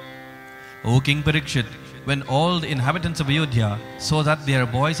 O King Parikshit, when all the inhabitants of Ayodhya saw that their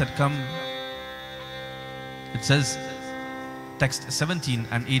boys had come, it says, text 17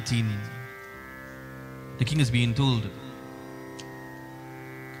 and 18, the king is being told,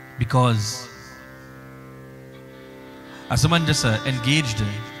 because Asmanjasa engaged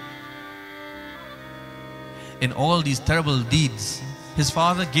in all these terrible deeds, his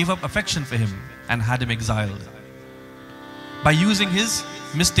father gave up affection for him and had him exiled. By using his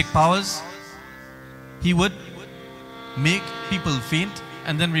mystic powers, he would make people faint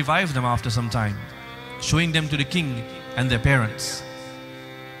and then revive them after some time, showing them to the king and their parents.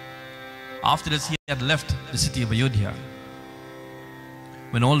 After this, he had left the city of Ayodhya.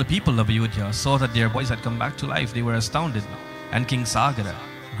 When all the people of Ayodhya saw that their boys had come back to life, they were astounded, and King Sagara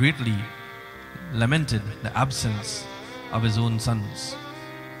greatly lamented the absence of his own sons.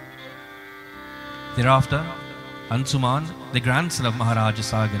 Thereafter, Ansuman, the grandson of Maharaja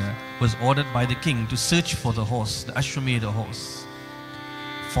Sagara, was ordered by the king to search for the horse, the Ashwamedha horse.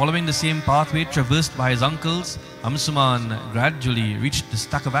 Following the same pathway traversed by his uncles, Ansuman gradually reached the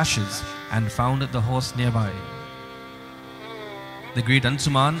stack of ashes and found the horse nearby. The great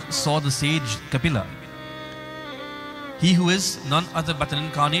Ansuman saw the sage Kapila, he who is none other but an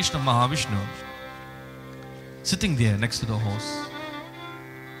incarnation of Mahavishnu, sitting there next to the horse.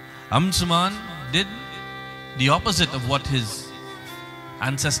 Ansuman did the opposite of what his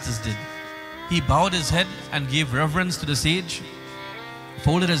ancestors did. He bowed his head and gave reverence to the sage,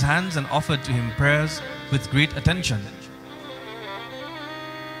 folded his hands and offered to him prayers with great attention.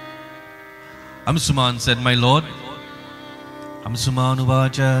 Ansuman said, "My lord," Ansuman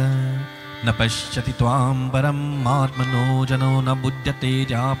uvacha, "Na pashyati tvam param atmano jano na buddhyate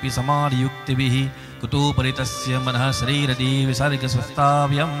japi samadhi yuktivihi kuto paritasya manah sarira devi sarga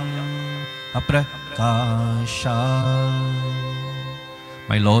svastavyam aprakasha."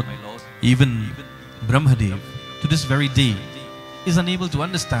 My lord, even Brahmadev to this very day is unable to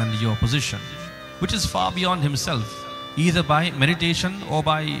understand your position, which is far beyond himself, either by meditation or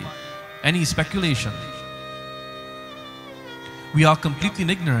by any speculation. We are completely in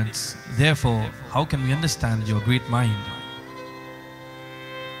ignorance, therefore, how can we understand your great mind?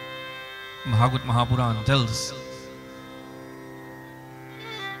 Bhagavat Puran tells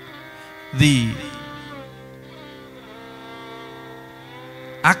the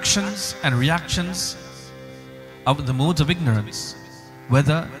actions and reactions of the modes of ignorance,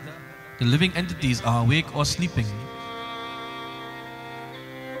 whether the living entities are awake or sleeping,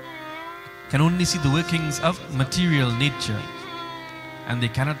 can only see the workings of material nature, and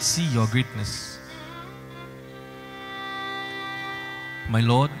they cannot see your greatness. My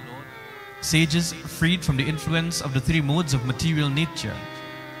lord, sages freed from the influence of the three modes of material nature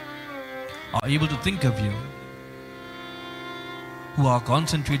are able to think of you, who are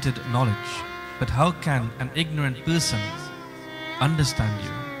concentrated knowledge. But how can an ignorant person understand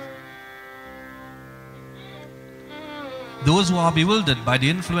you? Those who are bewildered by the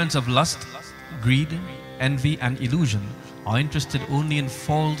influence of lust, greed, envy and illusion are interested only in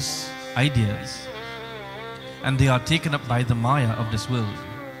false ideas, and they are taken up by the maya of this world.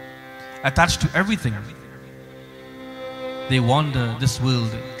 Attached to everything, they wander this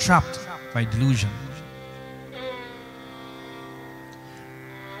world trapped by delusion.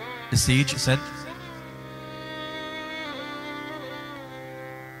 The sage said,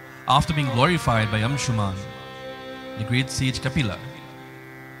 after being glorified by Ansuman, the great sage Kapila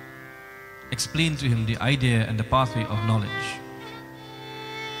explained to him the idea and the pathway of knowledge.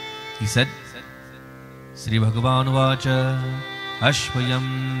 He said, Sri Bhagavan Vacha Ashvayam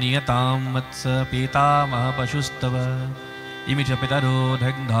Niyatam Vatsa Pitamaha Pashustava Imicha Pitaro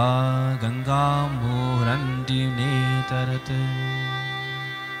Dhagdha Gangam Muhranti Netarat.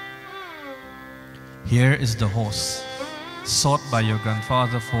 Here is the horse sought by your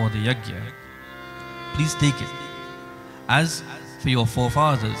grandfather for the yajna. Please take it. As for your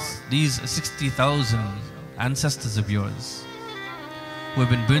forefathers, these 60,000 ancestors of yours who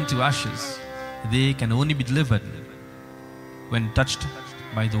have been burnt to ashes, they can only be delivered when touched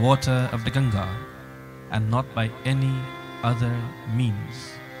by the water of the Ganga and not by any other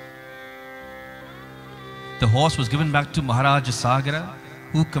means. The horse was given back to Maharaja Sagara,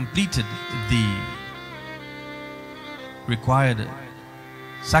 who completed the required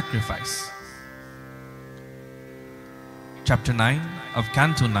sacrifice. Chapter 9 of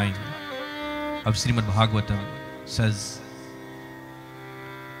Canto 9 of Srimad Bhagavatam says,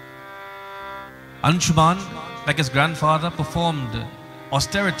 Ansuman, like his grandfather, performed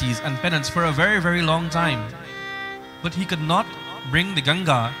austerities and penance for a very, very long time, but he could not bring the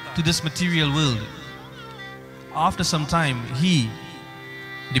Ganga to this material world. After some time, he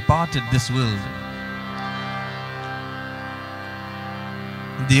departed this world.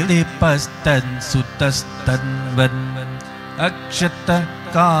 Dilipastan sutastan van akshata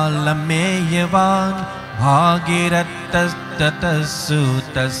kalameyavan bhagiratas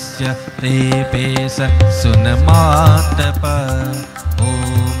tatasutasya repesa sunamatapa.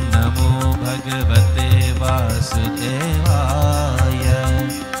 Om namo bhagavate vasudevaya.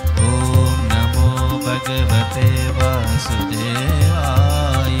 Om namo bhagavate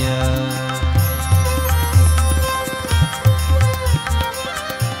vasudevaya.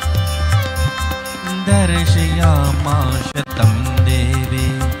 Darshayamashatam devi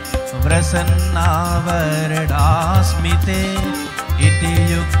vrasannavaradaasmite iti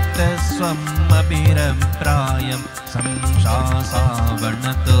yukta swam abiram prayam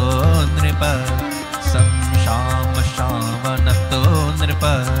samshasavarnato nripa samshama shamanato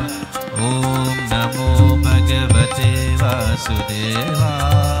nripa Om Namo Bhagavate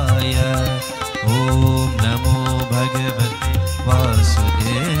Vasudevaya Om Namo Bhagavate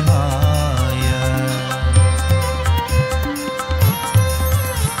Vasudevaya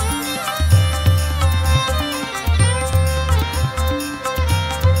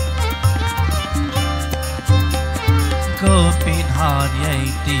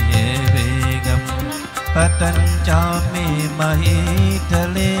Gopidharyaiti vegam patanjame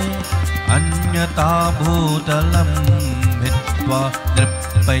mahitale Anyata bhutalam bhitva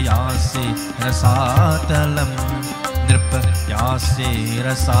dripayase rasatalam dripayase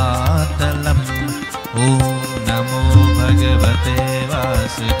rasatalam Om Namo Bhagavate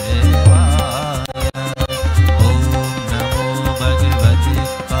Vasudevaya Om Namo Bhagavate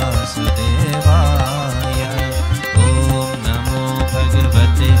Vasudevaya Om Namo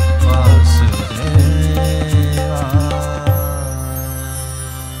Bhagavate Vasudevaya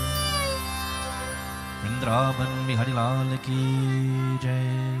Vrindavan Bihari Lal ki jai.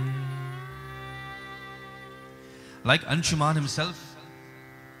 Like Anshuman himself,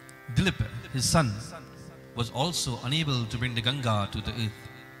 Dilip, his son, was also unable to bring the Ganga to the earth.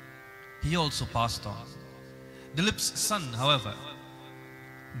 He also passed on. Dilip's son, however,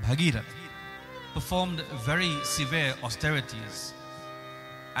 Bhagirath, performed very severe austerities,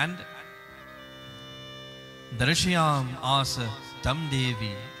 and Darshayam Asa Tam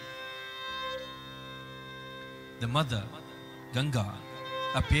Devi, the mother, Ganga,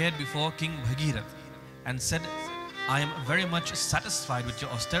 appeared before King Bhagirath and said, I am very much satisfied with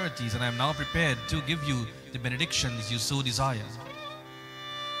your austerities and I am now prepared to give you the benedictions you so desire.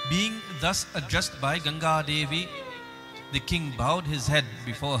 Being thus addressed by Ganga Devi, the king bowed his head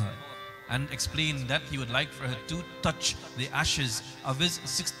before her and explained that he would like for her to touch the ashes of his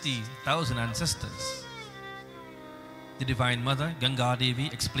 60,000 ancestors. The Divine Mother, Ganga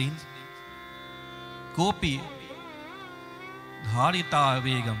Devi, explained, Gopi Dharita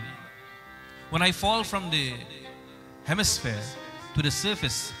Vegam, when I fall from the hemisphere to the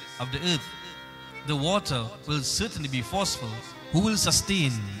surface of the earth, the water will certainly be forceful. Who will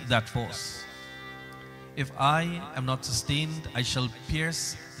sustain that force? If I am not sustained, I shall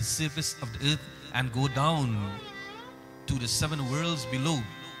pierce the surface of the earth and go down to the 7 worlds below,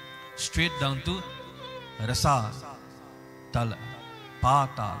 straight down to Rasa, Tala,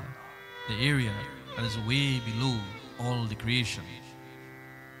 Patala, the area that is way below all the creation.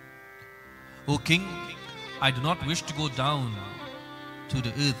 O King, I do not wish to go down to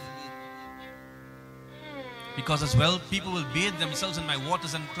the earth, because as well people will bathe themselves in my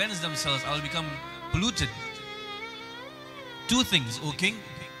waters and cleanse themselves. I will become polluted. 2 things, O King.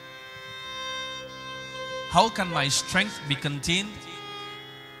 How can my strength be contained?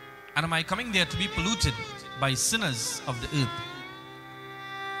 And am I coming there to be polluted by sinners of the earth?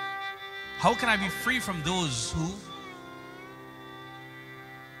 How can I be free from those who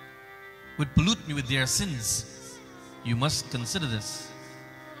would pollute me with their sins? You must consider this.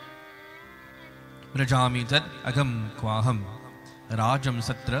 Vrajami tad agam kwaham rajam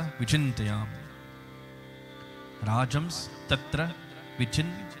satra vichintayam. Rajams tatra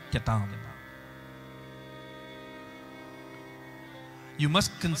vichintyatam. You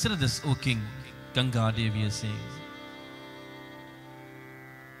must consider this, O King, Ganga Devi is saying.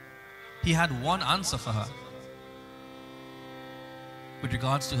 He had one answer for her. With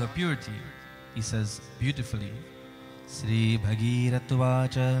regards to her purity, he says beautifully, Sri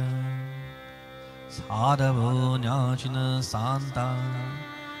Bhagiratvacha Sadhavo Nyachina Santa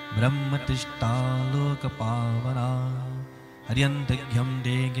Brahmatishta Lokapavana Haryantagyam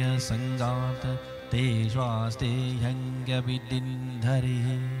Degya Sangata Tejvaste Yanga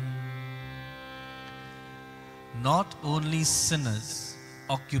Vidindhari. Not only sinners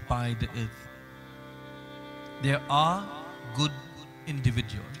occupy the earth, there are good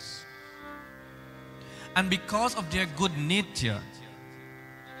individuals. And because of their good nature,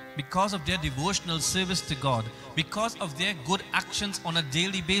 because of their devotional service to God, because of their good actions on a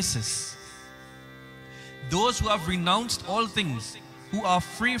daily basis, those who have renounced all things, who are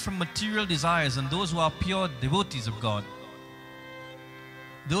free from material desires, and those who are pure devotees of God,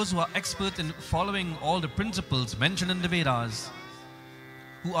 those who are expert in following all the principles mentioned in the Vedas,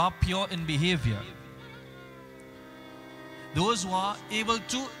 who are pure in behavior, those who are able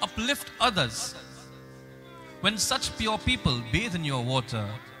to uplift others. When such pure people bathe in your water,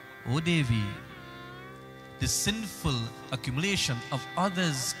 O Devi, the sinful accumulation of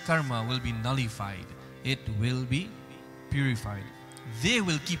others' karma will be nullified. It will be purified. They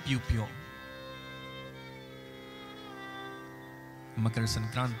will keep you pure. Makar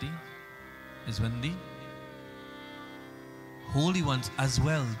Sankranti, is when the holy ones as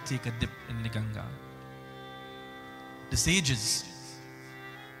well take a dip in the Ganga. The sages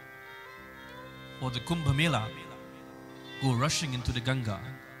for the Kumbh Mela go rushing into the Ganga.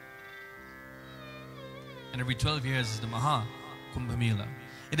 And every 12 years is the Maha Kumbh Mela.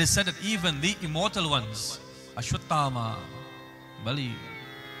 It is said that even the immortal ones, Ashwatthama, Bali,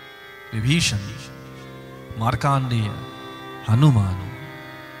 Vibhishan, Markandeya, Hanuman,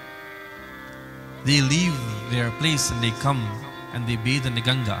 they leave their place and they come and they bathe in the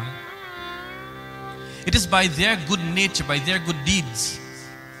Ganga. It is by their good nature, by their good deeds,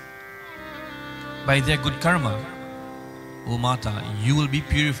 by their good karma, O Mata, you will be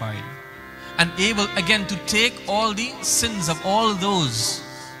purified and able again to take all the sins of all those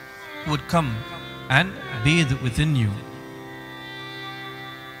who would come and bathe within you.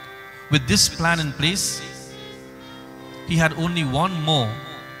 With this plan in place, he had only one more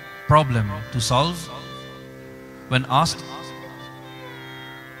problem to solve when asked,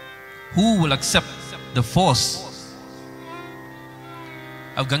 who will accept the force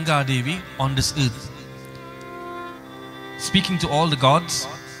of Ganga Devi on this earth? Speaking to all the gods,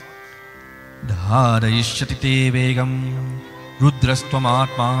 Dharayishyati te vegam Rudrastvam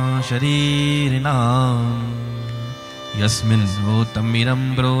atma sharirinam Yasmin votam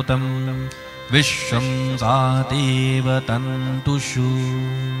miram brotam Vishram sateva tantushu.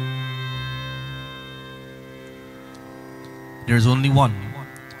 There is only one,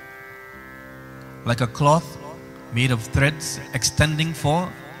 like a cloth made of threads extending for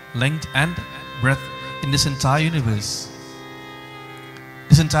length and breadth in this entire universe.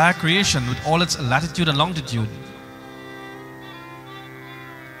 This entire creation with all its latitude and longitude.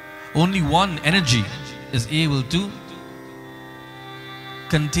 Only one energy is able to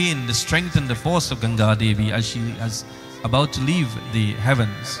contain the strength and the force of Ganga Devi as she is about to leave the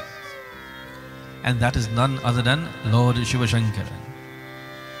heavens. And that is none other than Lord Shiva Shankara.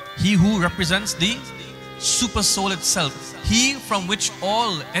 He who represents the super soul itself. He from which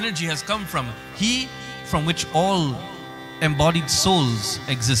all energy has come from. He from which all embodied souls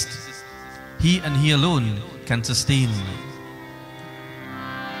exist. He and He alone can sustain.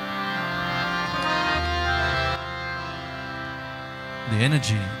 The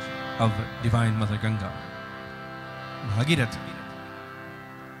energy of Divine Mother Ganga. Bhagirath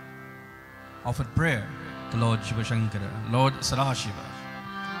offered prayer to Lord Shiva Shankara, Lord Sadashiva.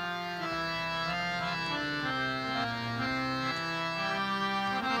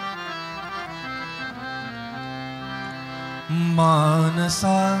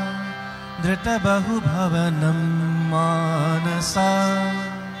 Manasa Drita Bahu Bhavanam Manasa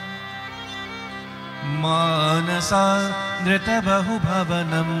Manasa Drita Bahu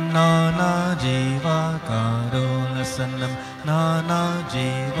Bhavanam Nana Jiva Karolasanam Nana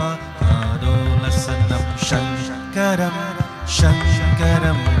Jiva Karolasanam Shankaram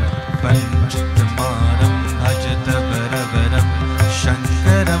Shankaram Panchitamaram Bhajata Varavaram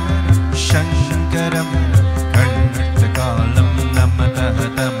Shankaram Shankaram Kalam Namataha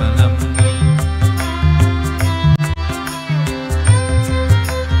Tamalam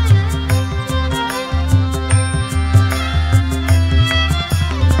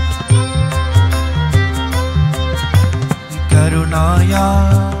Karunaya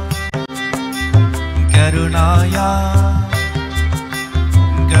Karunaya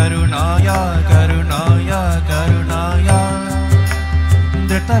Karunaya Karunaya Karunaya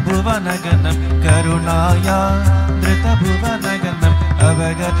Drita Bhuvanaganam Karunaya Drita Bhuvanaganam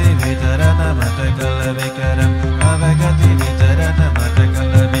Avagati Vitarana Matakalabikaram Avagati Vitarana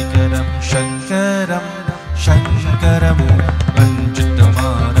Matakalabikaram Shankaram Shankaram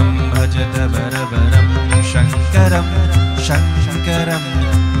Vanchitamaram Bhajata Varavaram Shankaram Shankaram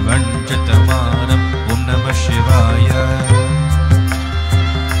Vanchitamaram Om Namah Shivaya.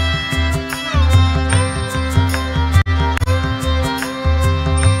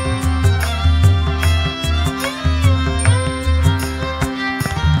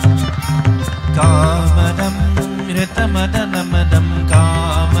 Kamadam Ritamadanam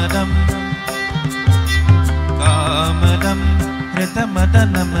Kamadam Kamadam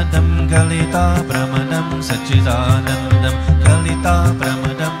Ritamadanam Kalita Brahmanam Sachidanandam Kalita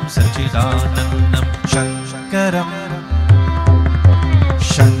Brahmanam Sachidanandam Shankaram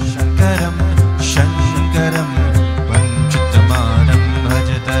Shankaram Shankaram Vanchitamaram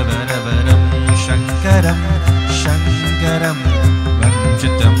Bhajata Varavaram Shankaram Shankaram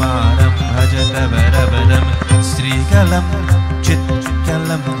Vanchitamaram Bhajata Varavaram Srikalam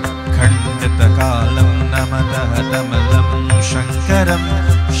Chitkalam Khanditakalam Namataha Tamalam Shankaram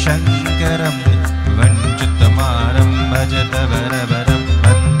Shankaram Vanchitamaram Bhajata Varavaram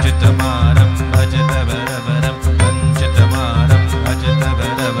Vanchitamaram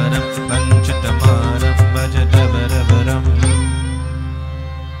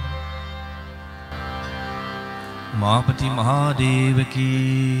Parvati Mahadev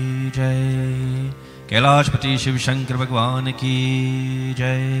ki jai. Kailashpati Shiv Shankar Bhagwan ki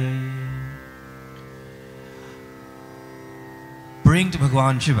jai. Praying to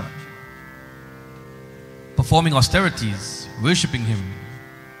Bhagwan Shiva, performing austerities, worshipping him,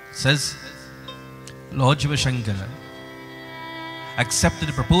 says Lord Shiva Shankara accepted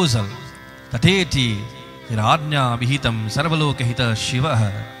the proposal. Tateti Hiradnya Vihitam Sarvalokahita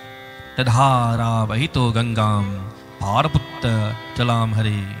Shivaha Tadhara Vahito Gangam Paraputta Jalam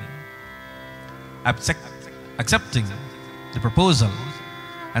Hari. Accepting the proposal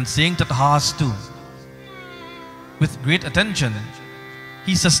and saying Tathastu with great attention,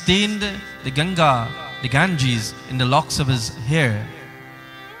 he sustained the Ganges in the locks of his hair.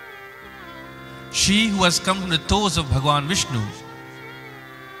 She who has come from the toes of Bhagwan Vishnu.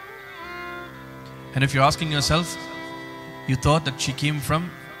 And if you're asking yourself, you thought that she came from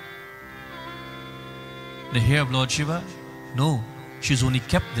the hair of Lord Shiva? No, she's only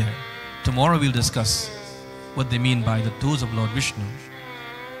kept there. Tomorrow we'll discuss what they mean by the toes of Lord Vishnu.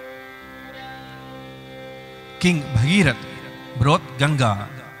 King Bhagirath brought Ganga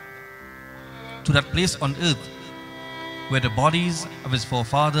to that place on earth where the bodies of his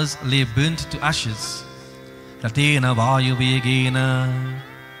forefathers lay burnt to ashes. Ratena vayu vegena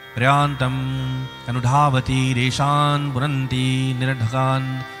Pryantam anudhavati reshan puranti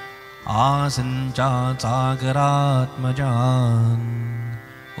niradhakan asancha sagaratmajan.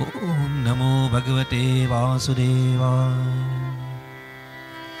 Om namo bhagavate vasudevaya.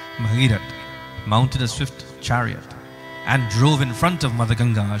 Bhagirath mounted a swift chariot and drove in front of Mother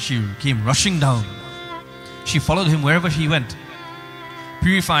Ganga. She came rushing down. She followed him wherever he went,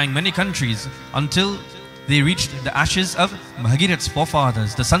 purifying many countries until they reached the ashes of Bhagirath's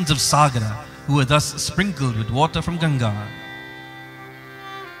forefathers, the sons of Sagara, who were thus sprinkled with water from Ganga.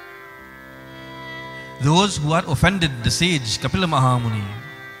 Those who had offended the sage Kapila Mahamuni,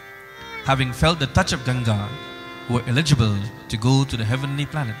 having felt the touch of Ganga, were eligible to go to the heavenly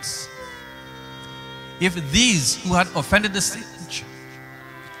planets. If these who had offended the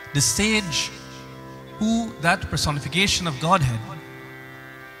sage who that personification of Godhead,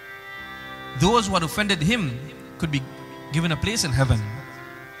 those who had offended him could be given a place in heaven,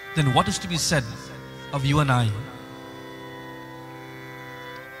 then what is to be said of you and I?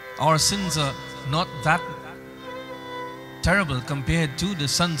 Our sins are not that terrible compared to the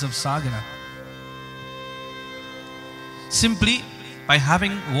sons of Sagara. Simply by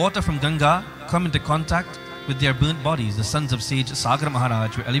having water from Ganga come into contact with their burnt bodies, the sons of sage Sagara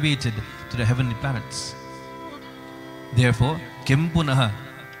Maharaj were elevated to the heavenly planets. Therefore, Kim Punaha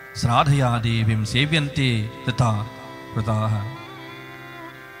Sradhaya Devim Sevyante Tata Pradaha.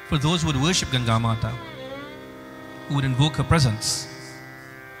 For those who would worship Ganga Mata, who would invoke her presence,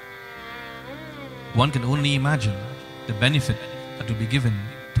 one can only imagine the benefit that will be given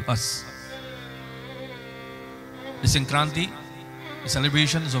to us. The Sankranti, the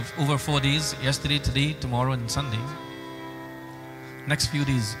celebration is of over 4 days, yesterday, today, tomorrow and Sunday. Next few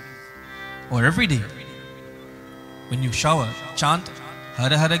days, or every day, when you shower, chant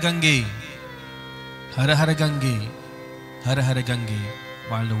Hara Hara Gange, Hara Hara Gange, Hara Hara Gange,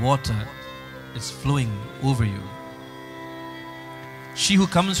 while the water is flowing over you. She who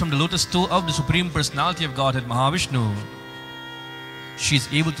comes from the lotus toe of the Supreme Personality of Godhead, Mahavishnu, she is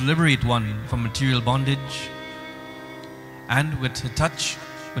able to liberate one from material bondage, and with her touch,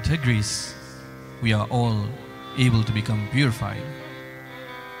 with her grace, we are all able to become purified.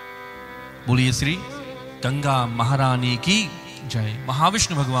 Boliye Sri Ganga Maharani ki Jai,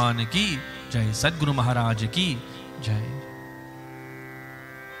 Mahavishnu Bhagwan ki Jai, Sadguru Maharaj ki Jai.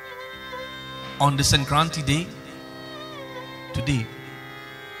 On this Sankranti day, today,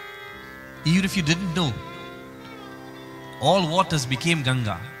 even if you didn't know, all waters became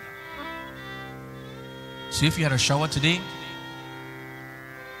Ganga. So if you had a shower today,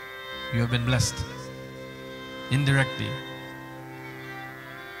 you have been blessed indirectly.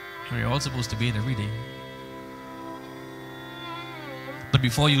 And you're all supposed to bathe every day. But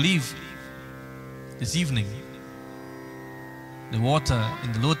before you leave this evening, the water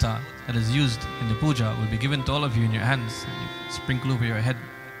in the lota that is used in the puja will be given to all of you in your hands, and you sprinkle over your head.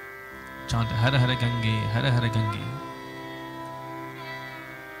 Chant Hara Hara Gange, Hara Hara Gange.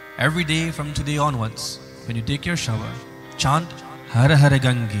 Every day from today onwards, when you take your shower, chant Hara Hara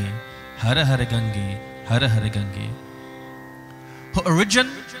Gange, Hara Hara Gange, Hara Hara Gange. Her origin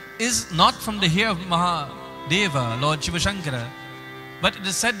is not from the hair of Mahadeva, Lord Shiva Shankara, but it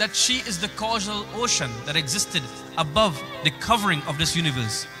is said that she is the causal ocean that existed above the covering of this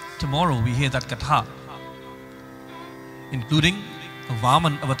universe. Tomorrow we hear that Katha, including a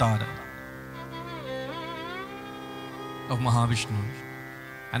Vaman avatar. of Mahavishnu.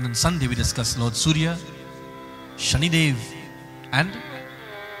 And on Sunday we discuss Lord Surya, Shanidev, and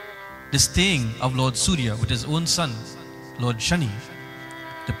the staying of Lord Surya with his own son, Lord Shani,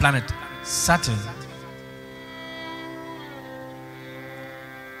 the planet Saturn.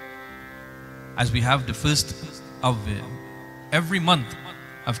 As we have the first of every month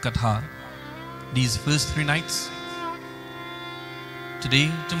of Katha, these first 3 nights,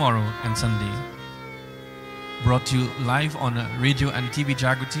 today, tomorrow and Sunday, brought to you live on radio and TV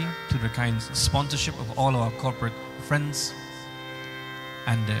Jagrati through the kind sponsorship of all our corporate friends,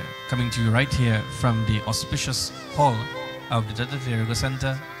 and coming to you right here from the auspicious hall of the Dattatiya Yoga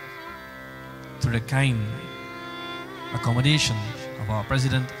Center through the kind accommodation of our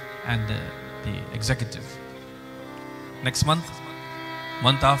president and the executive. Next month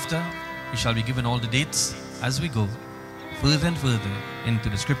after, we shall be given all the dates as we go further and further into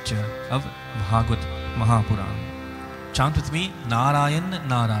the scripture of Bhagavat Puran. Chant with me, Narayan,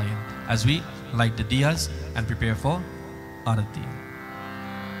 Narayan, as we light the diyas and prepare for Arati.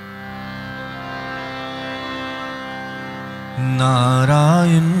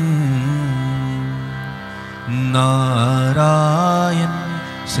 Narayan, Narayan,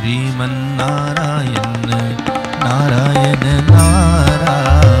 Srimad Narayan, Narayan, Narayan.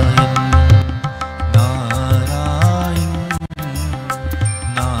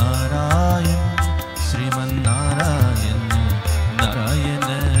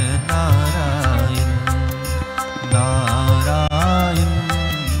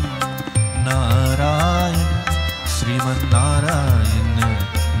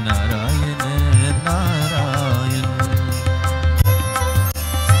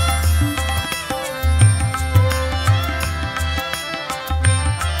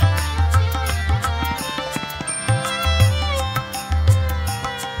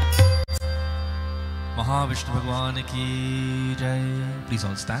 Vishnu Bhagwan ki jai. Please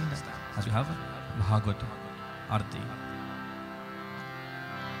all stand as we have Bhagavat Arati.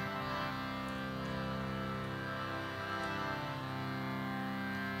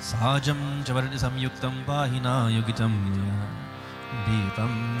 Sajam Javarni Samyuktam Pahina Yogitam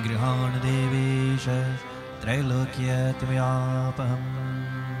Deepam Grihan Devesha Trailokya Tivyapaham.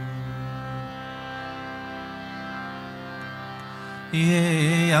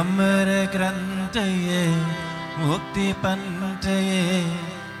 Ye Amar Grantha ye Mukti Panta ye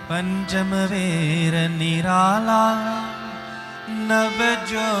Panchama Vera Nirala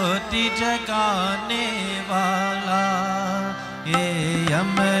Navajoti Jagane Vala. Ye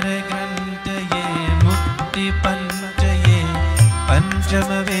Amar Grantha ye Mukti Panta ye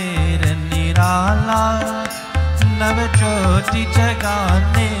Panchama Vera Nirala Navajoti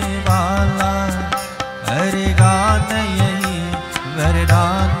Jagane Vala. Hare Gana yahi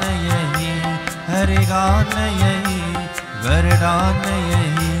वरदान यही, हरे गान यही, वरदान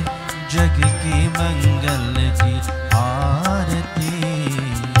यही, जग की मंगल की आरती।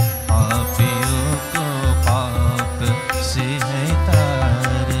 पापियों को पाप से है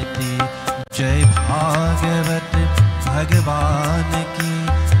तारती। जय भागवत भगवान की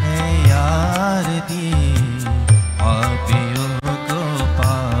है आरती। पापियों को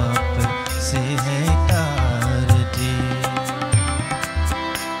पाप से है तारती।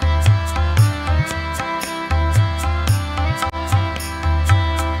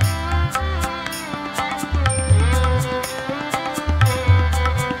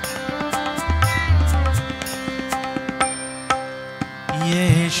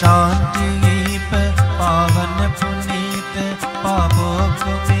 शांति पावन पुनीत पापों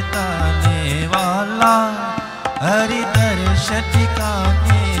को मिटाने वाला, हरि दर्श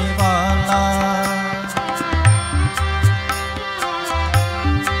दिखाने वाला।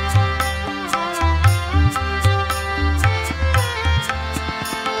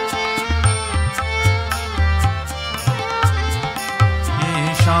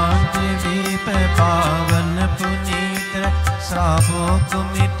 ये शांति दीप पावन पुनीत श्रापों को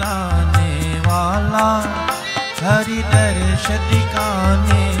मिटाने वाला, हरि दर्श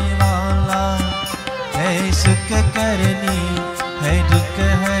दिखाने वाला। है सुख करनी है दुख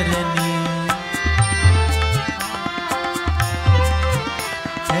हरनी,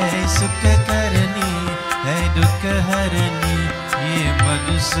 है सुख करनी है दुख हरनी। ये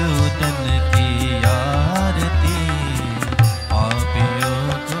मधुसूदन की आरती। पापियों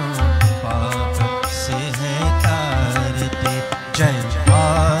को पाप से है तारती। जय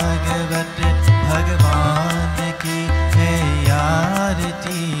भागवत भगवान की है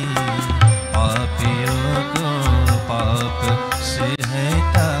आरती। पापियों को पाप से है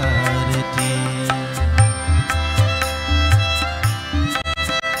तारती।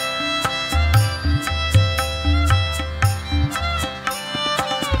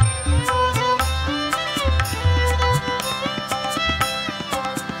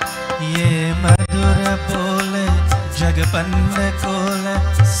 जगपन्न कोल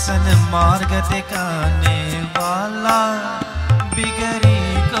सन्मार्ग दिखाने वाला, बिगड़ी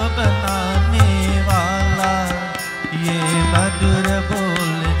को बनाने वाला, ये मधुर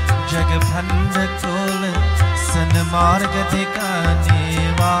बोल जगपन्न कोल सन्मार्ग दिखाने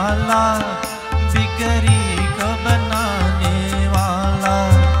वाला, बिगड़ी को बनाने वाला।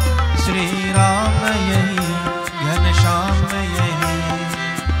 श्री राम यही घनश्याम यही,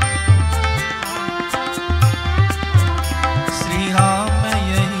 श्री राम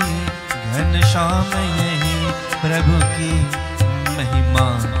यही घनश्याम यही, प्रभु की महिमा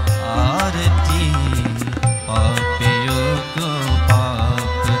आरती, पापियों को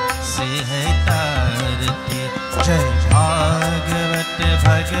पाप से है तारती। जय भागवत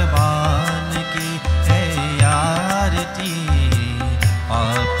भगवान की है आरती,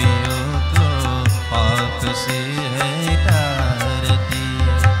 पापियों को पाप से है तारती,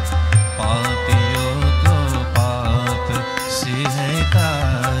 पापियों को पाप से है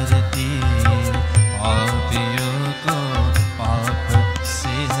तारती, पापियों को पाप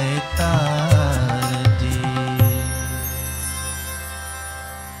से है तारती।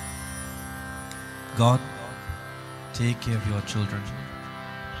 God, take care of your children.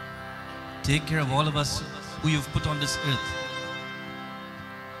 Take care of all of us who you've put on this earth.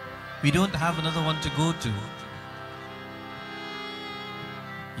 We don't have another one to go to.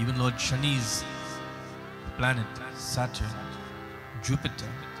 Even Lord Shani's planet, Saturn, Jupiter,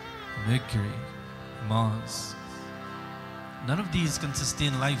 Mercury, Mars. None of these can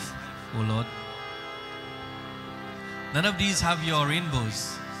sustain life, O Lord. None of these have your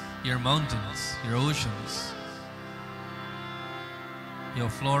rainbows, your mountains, your oceans, your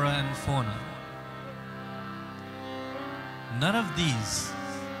flora and fauna. None of these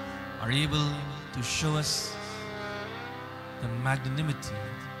are able to show us the magnanimity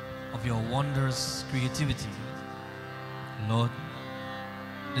of your wondrous creativity. Lord,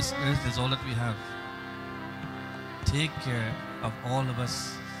 this earth is all that we have. Take care of all of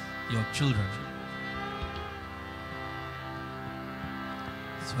us, your children.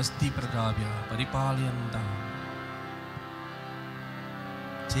 Swasti pradabhya paripalyanta.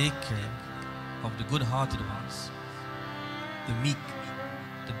 Take care of the good-hearted ones, the meek,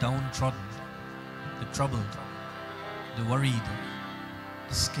 the downtrodden, the troubled, the worried,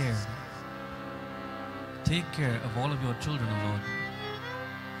 the scared. Take care of all of your children, O Lord.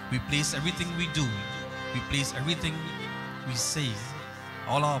 We place everything we do, we place everything we say,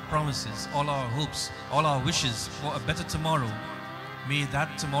 all our promises, all our hopes, all our wishes for a better tomorrow. May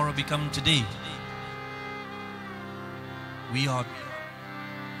that tomorrow become today. We are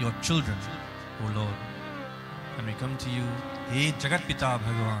your children, O Lord, and we come to you, Hey Jagat Pita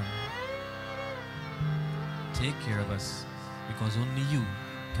Bhagavan. Take care of us, because only you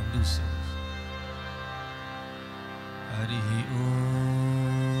can do so. Harihi Om.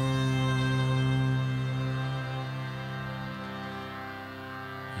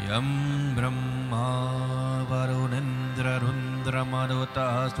 Yam Brahma Varunendra Rundra Marota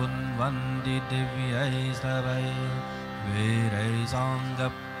Sunvandi Divyai Savai Virai Sangha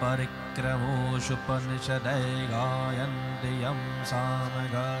Parikramoshupanisadai Gayanti Yam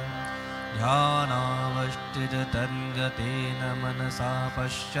Samaga Dhyanavashtita Tangatena Manasa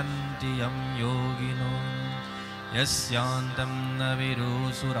Pashyanti Yam Yogino Yasyantam Naviru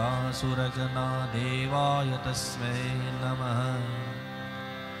Suragana Devaya Tasmai Namaha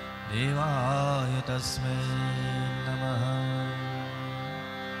Devaya Tasmai Namaha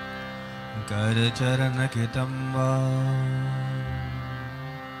Karacharanakitam va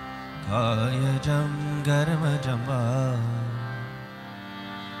Kayajam Garmajam va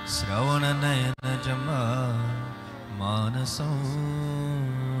Sravananayana va Manasam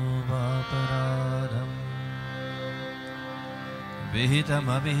Vaparadam Vihitam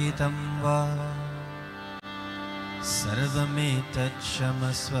avihitam va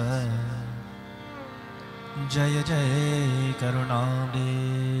Sarvametat-shamasva Jaya Jaya Karunamde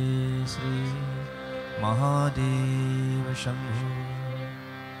Sri Mahadeva Shambhu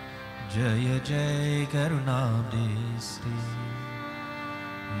Jaya Jaya Karunamde Sri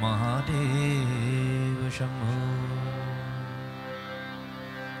Mahadeva Shambhu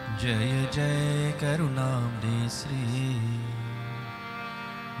Jaya Jaya Karunamde Sri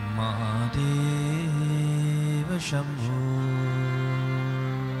Mahadeva Shambhu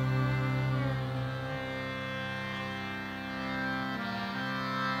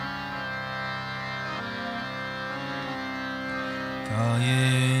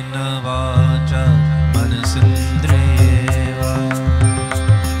Kayena vacha manasindriyeva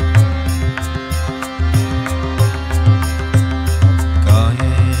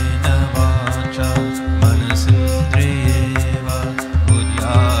Kayena vacha manasindriyeva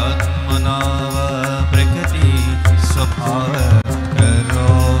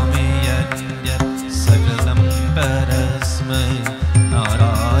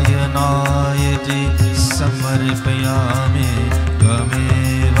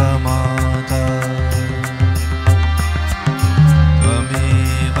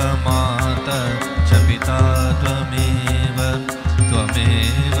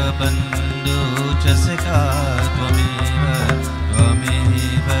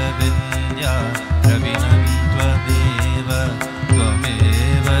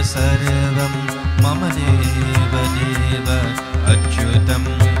सर्वं मम देव देव अच्युतं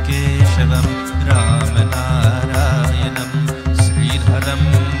केशवं रामनारायणं श्रीधरं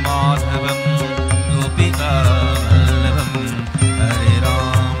माधवं गोपिकावल्लभं हरे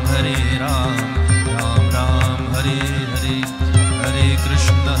राम राम राम हरे हरे हरे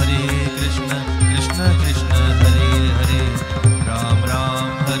कृष्ण कृष्ण कृष्ण हरे हरे राम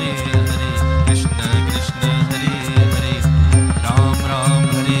हरे हरे कृष्ण कृष्ण हरे हरे राम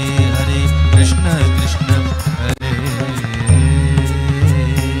हरे हरे कृष्ण कृष्ण हरे हरे।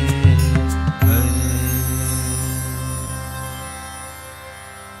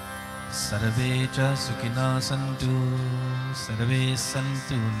 सर्वे च सुखिनः सन्तु सर्वे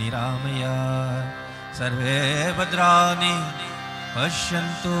सन्तु निरामयाः सर्वे भद्राणि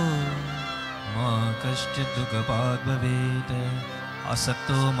पश्यन्तु मा कश्चित् दुःखभाग् भवेत्।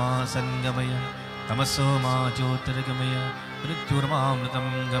 असक्तो मा सङ्गमय तमसो मा ज्योतिर्गमय मृत्युर्मामृतं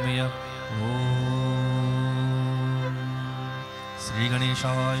गमय। ॐ श्री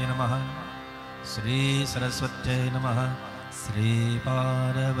गणेशाय नमः श्री सरस्वत्यै नमः श्री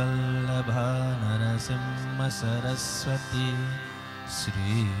पारवल्लभ नरसिंह सरस्वती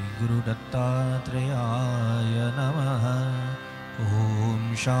श्री गुरुदत्तात्रेयाय नमः। ॐ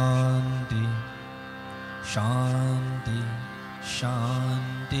शान्ति शान्ति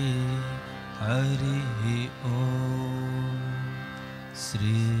शान्ति हरि ॐ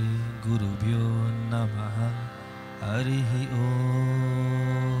श्री गुरुभ्यो नमः हरि ॐ।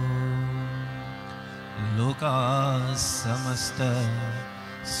 लोकाः समस्ता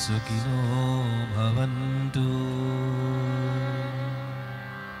सुखिनो भवन्तु।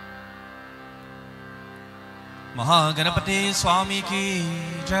 महागणपति स्वामी की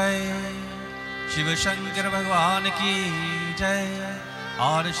जय, शिव शंकर भगवान की जय,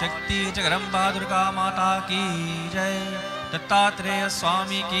 और शक्ति जगदम्बा दुर्गा माता की जय, दत्तात्रेय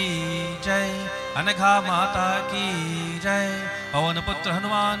स्वामी की जय, अनघा माता की जय, पवन पुत्र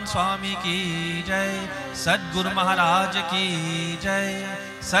हनुमान स्वामी की जय, सद्गुरु महाराज की जय,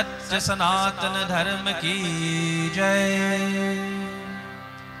 सत्य सनातन धर्म की जय।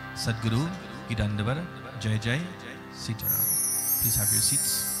 सद्गुरु की दंडवत जय जय Sitaram. Please have your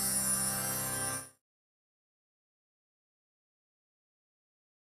seats.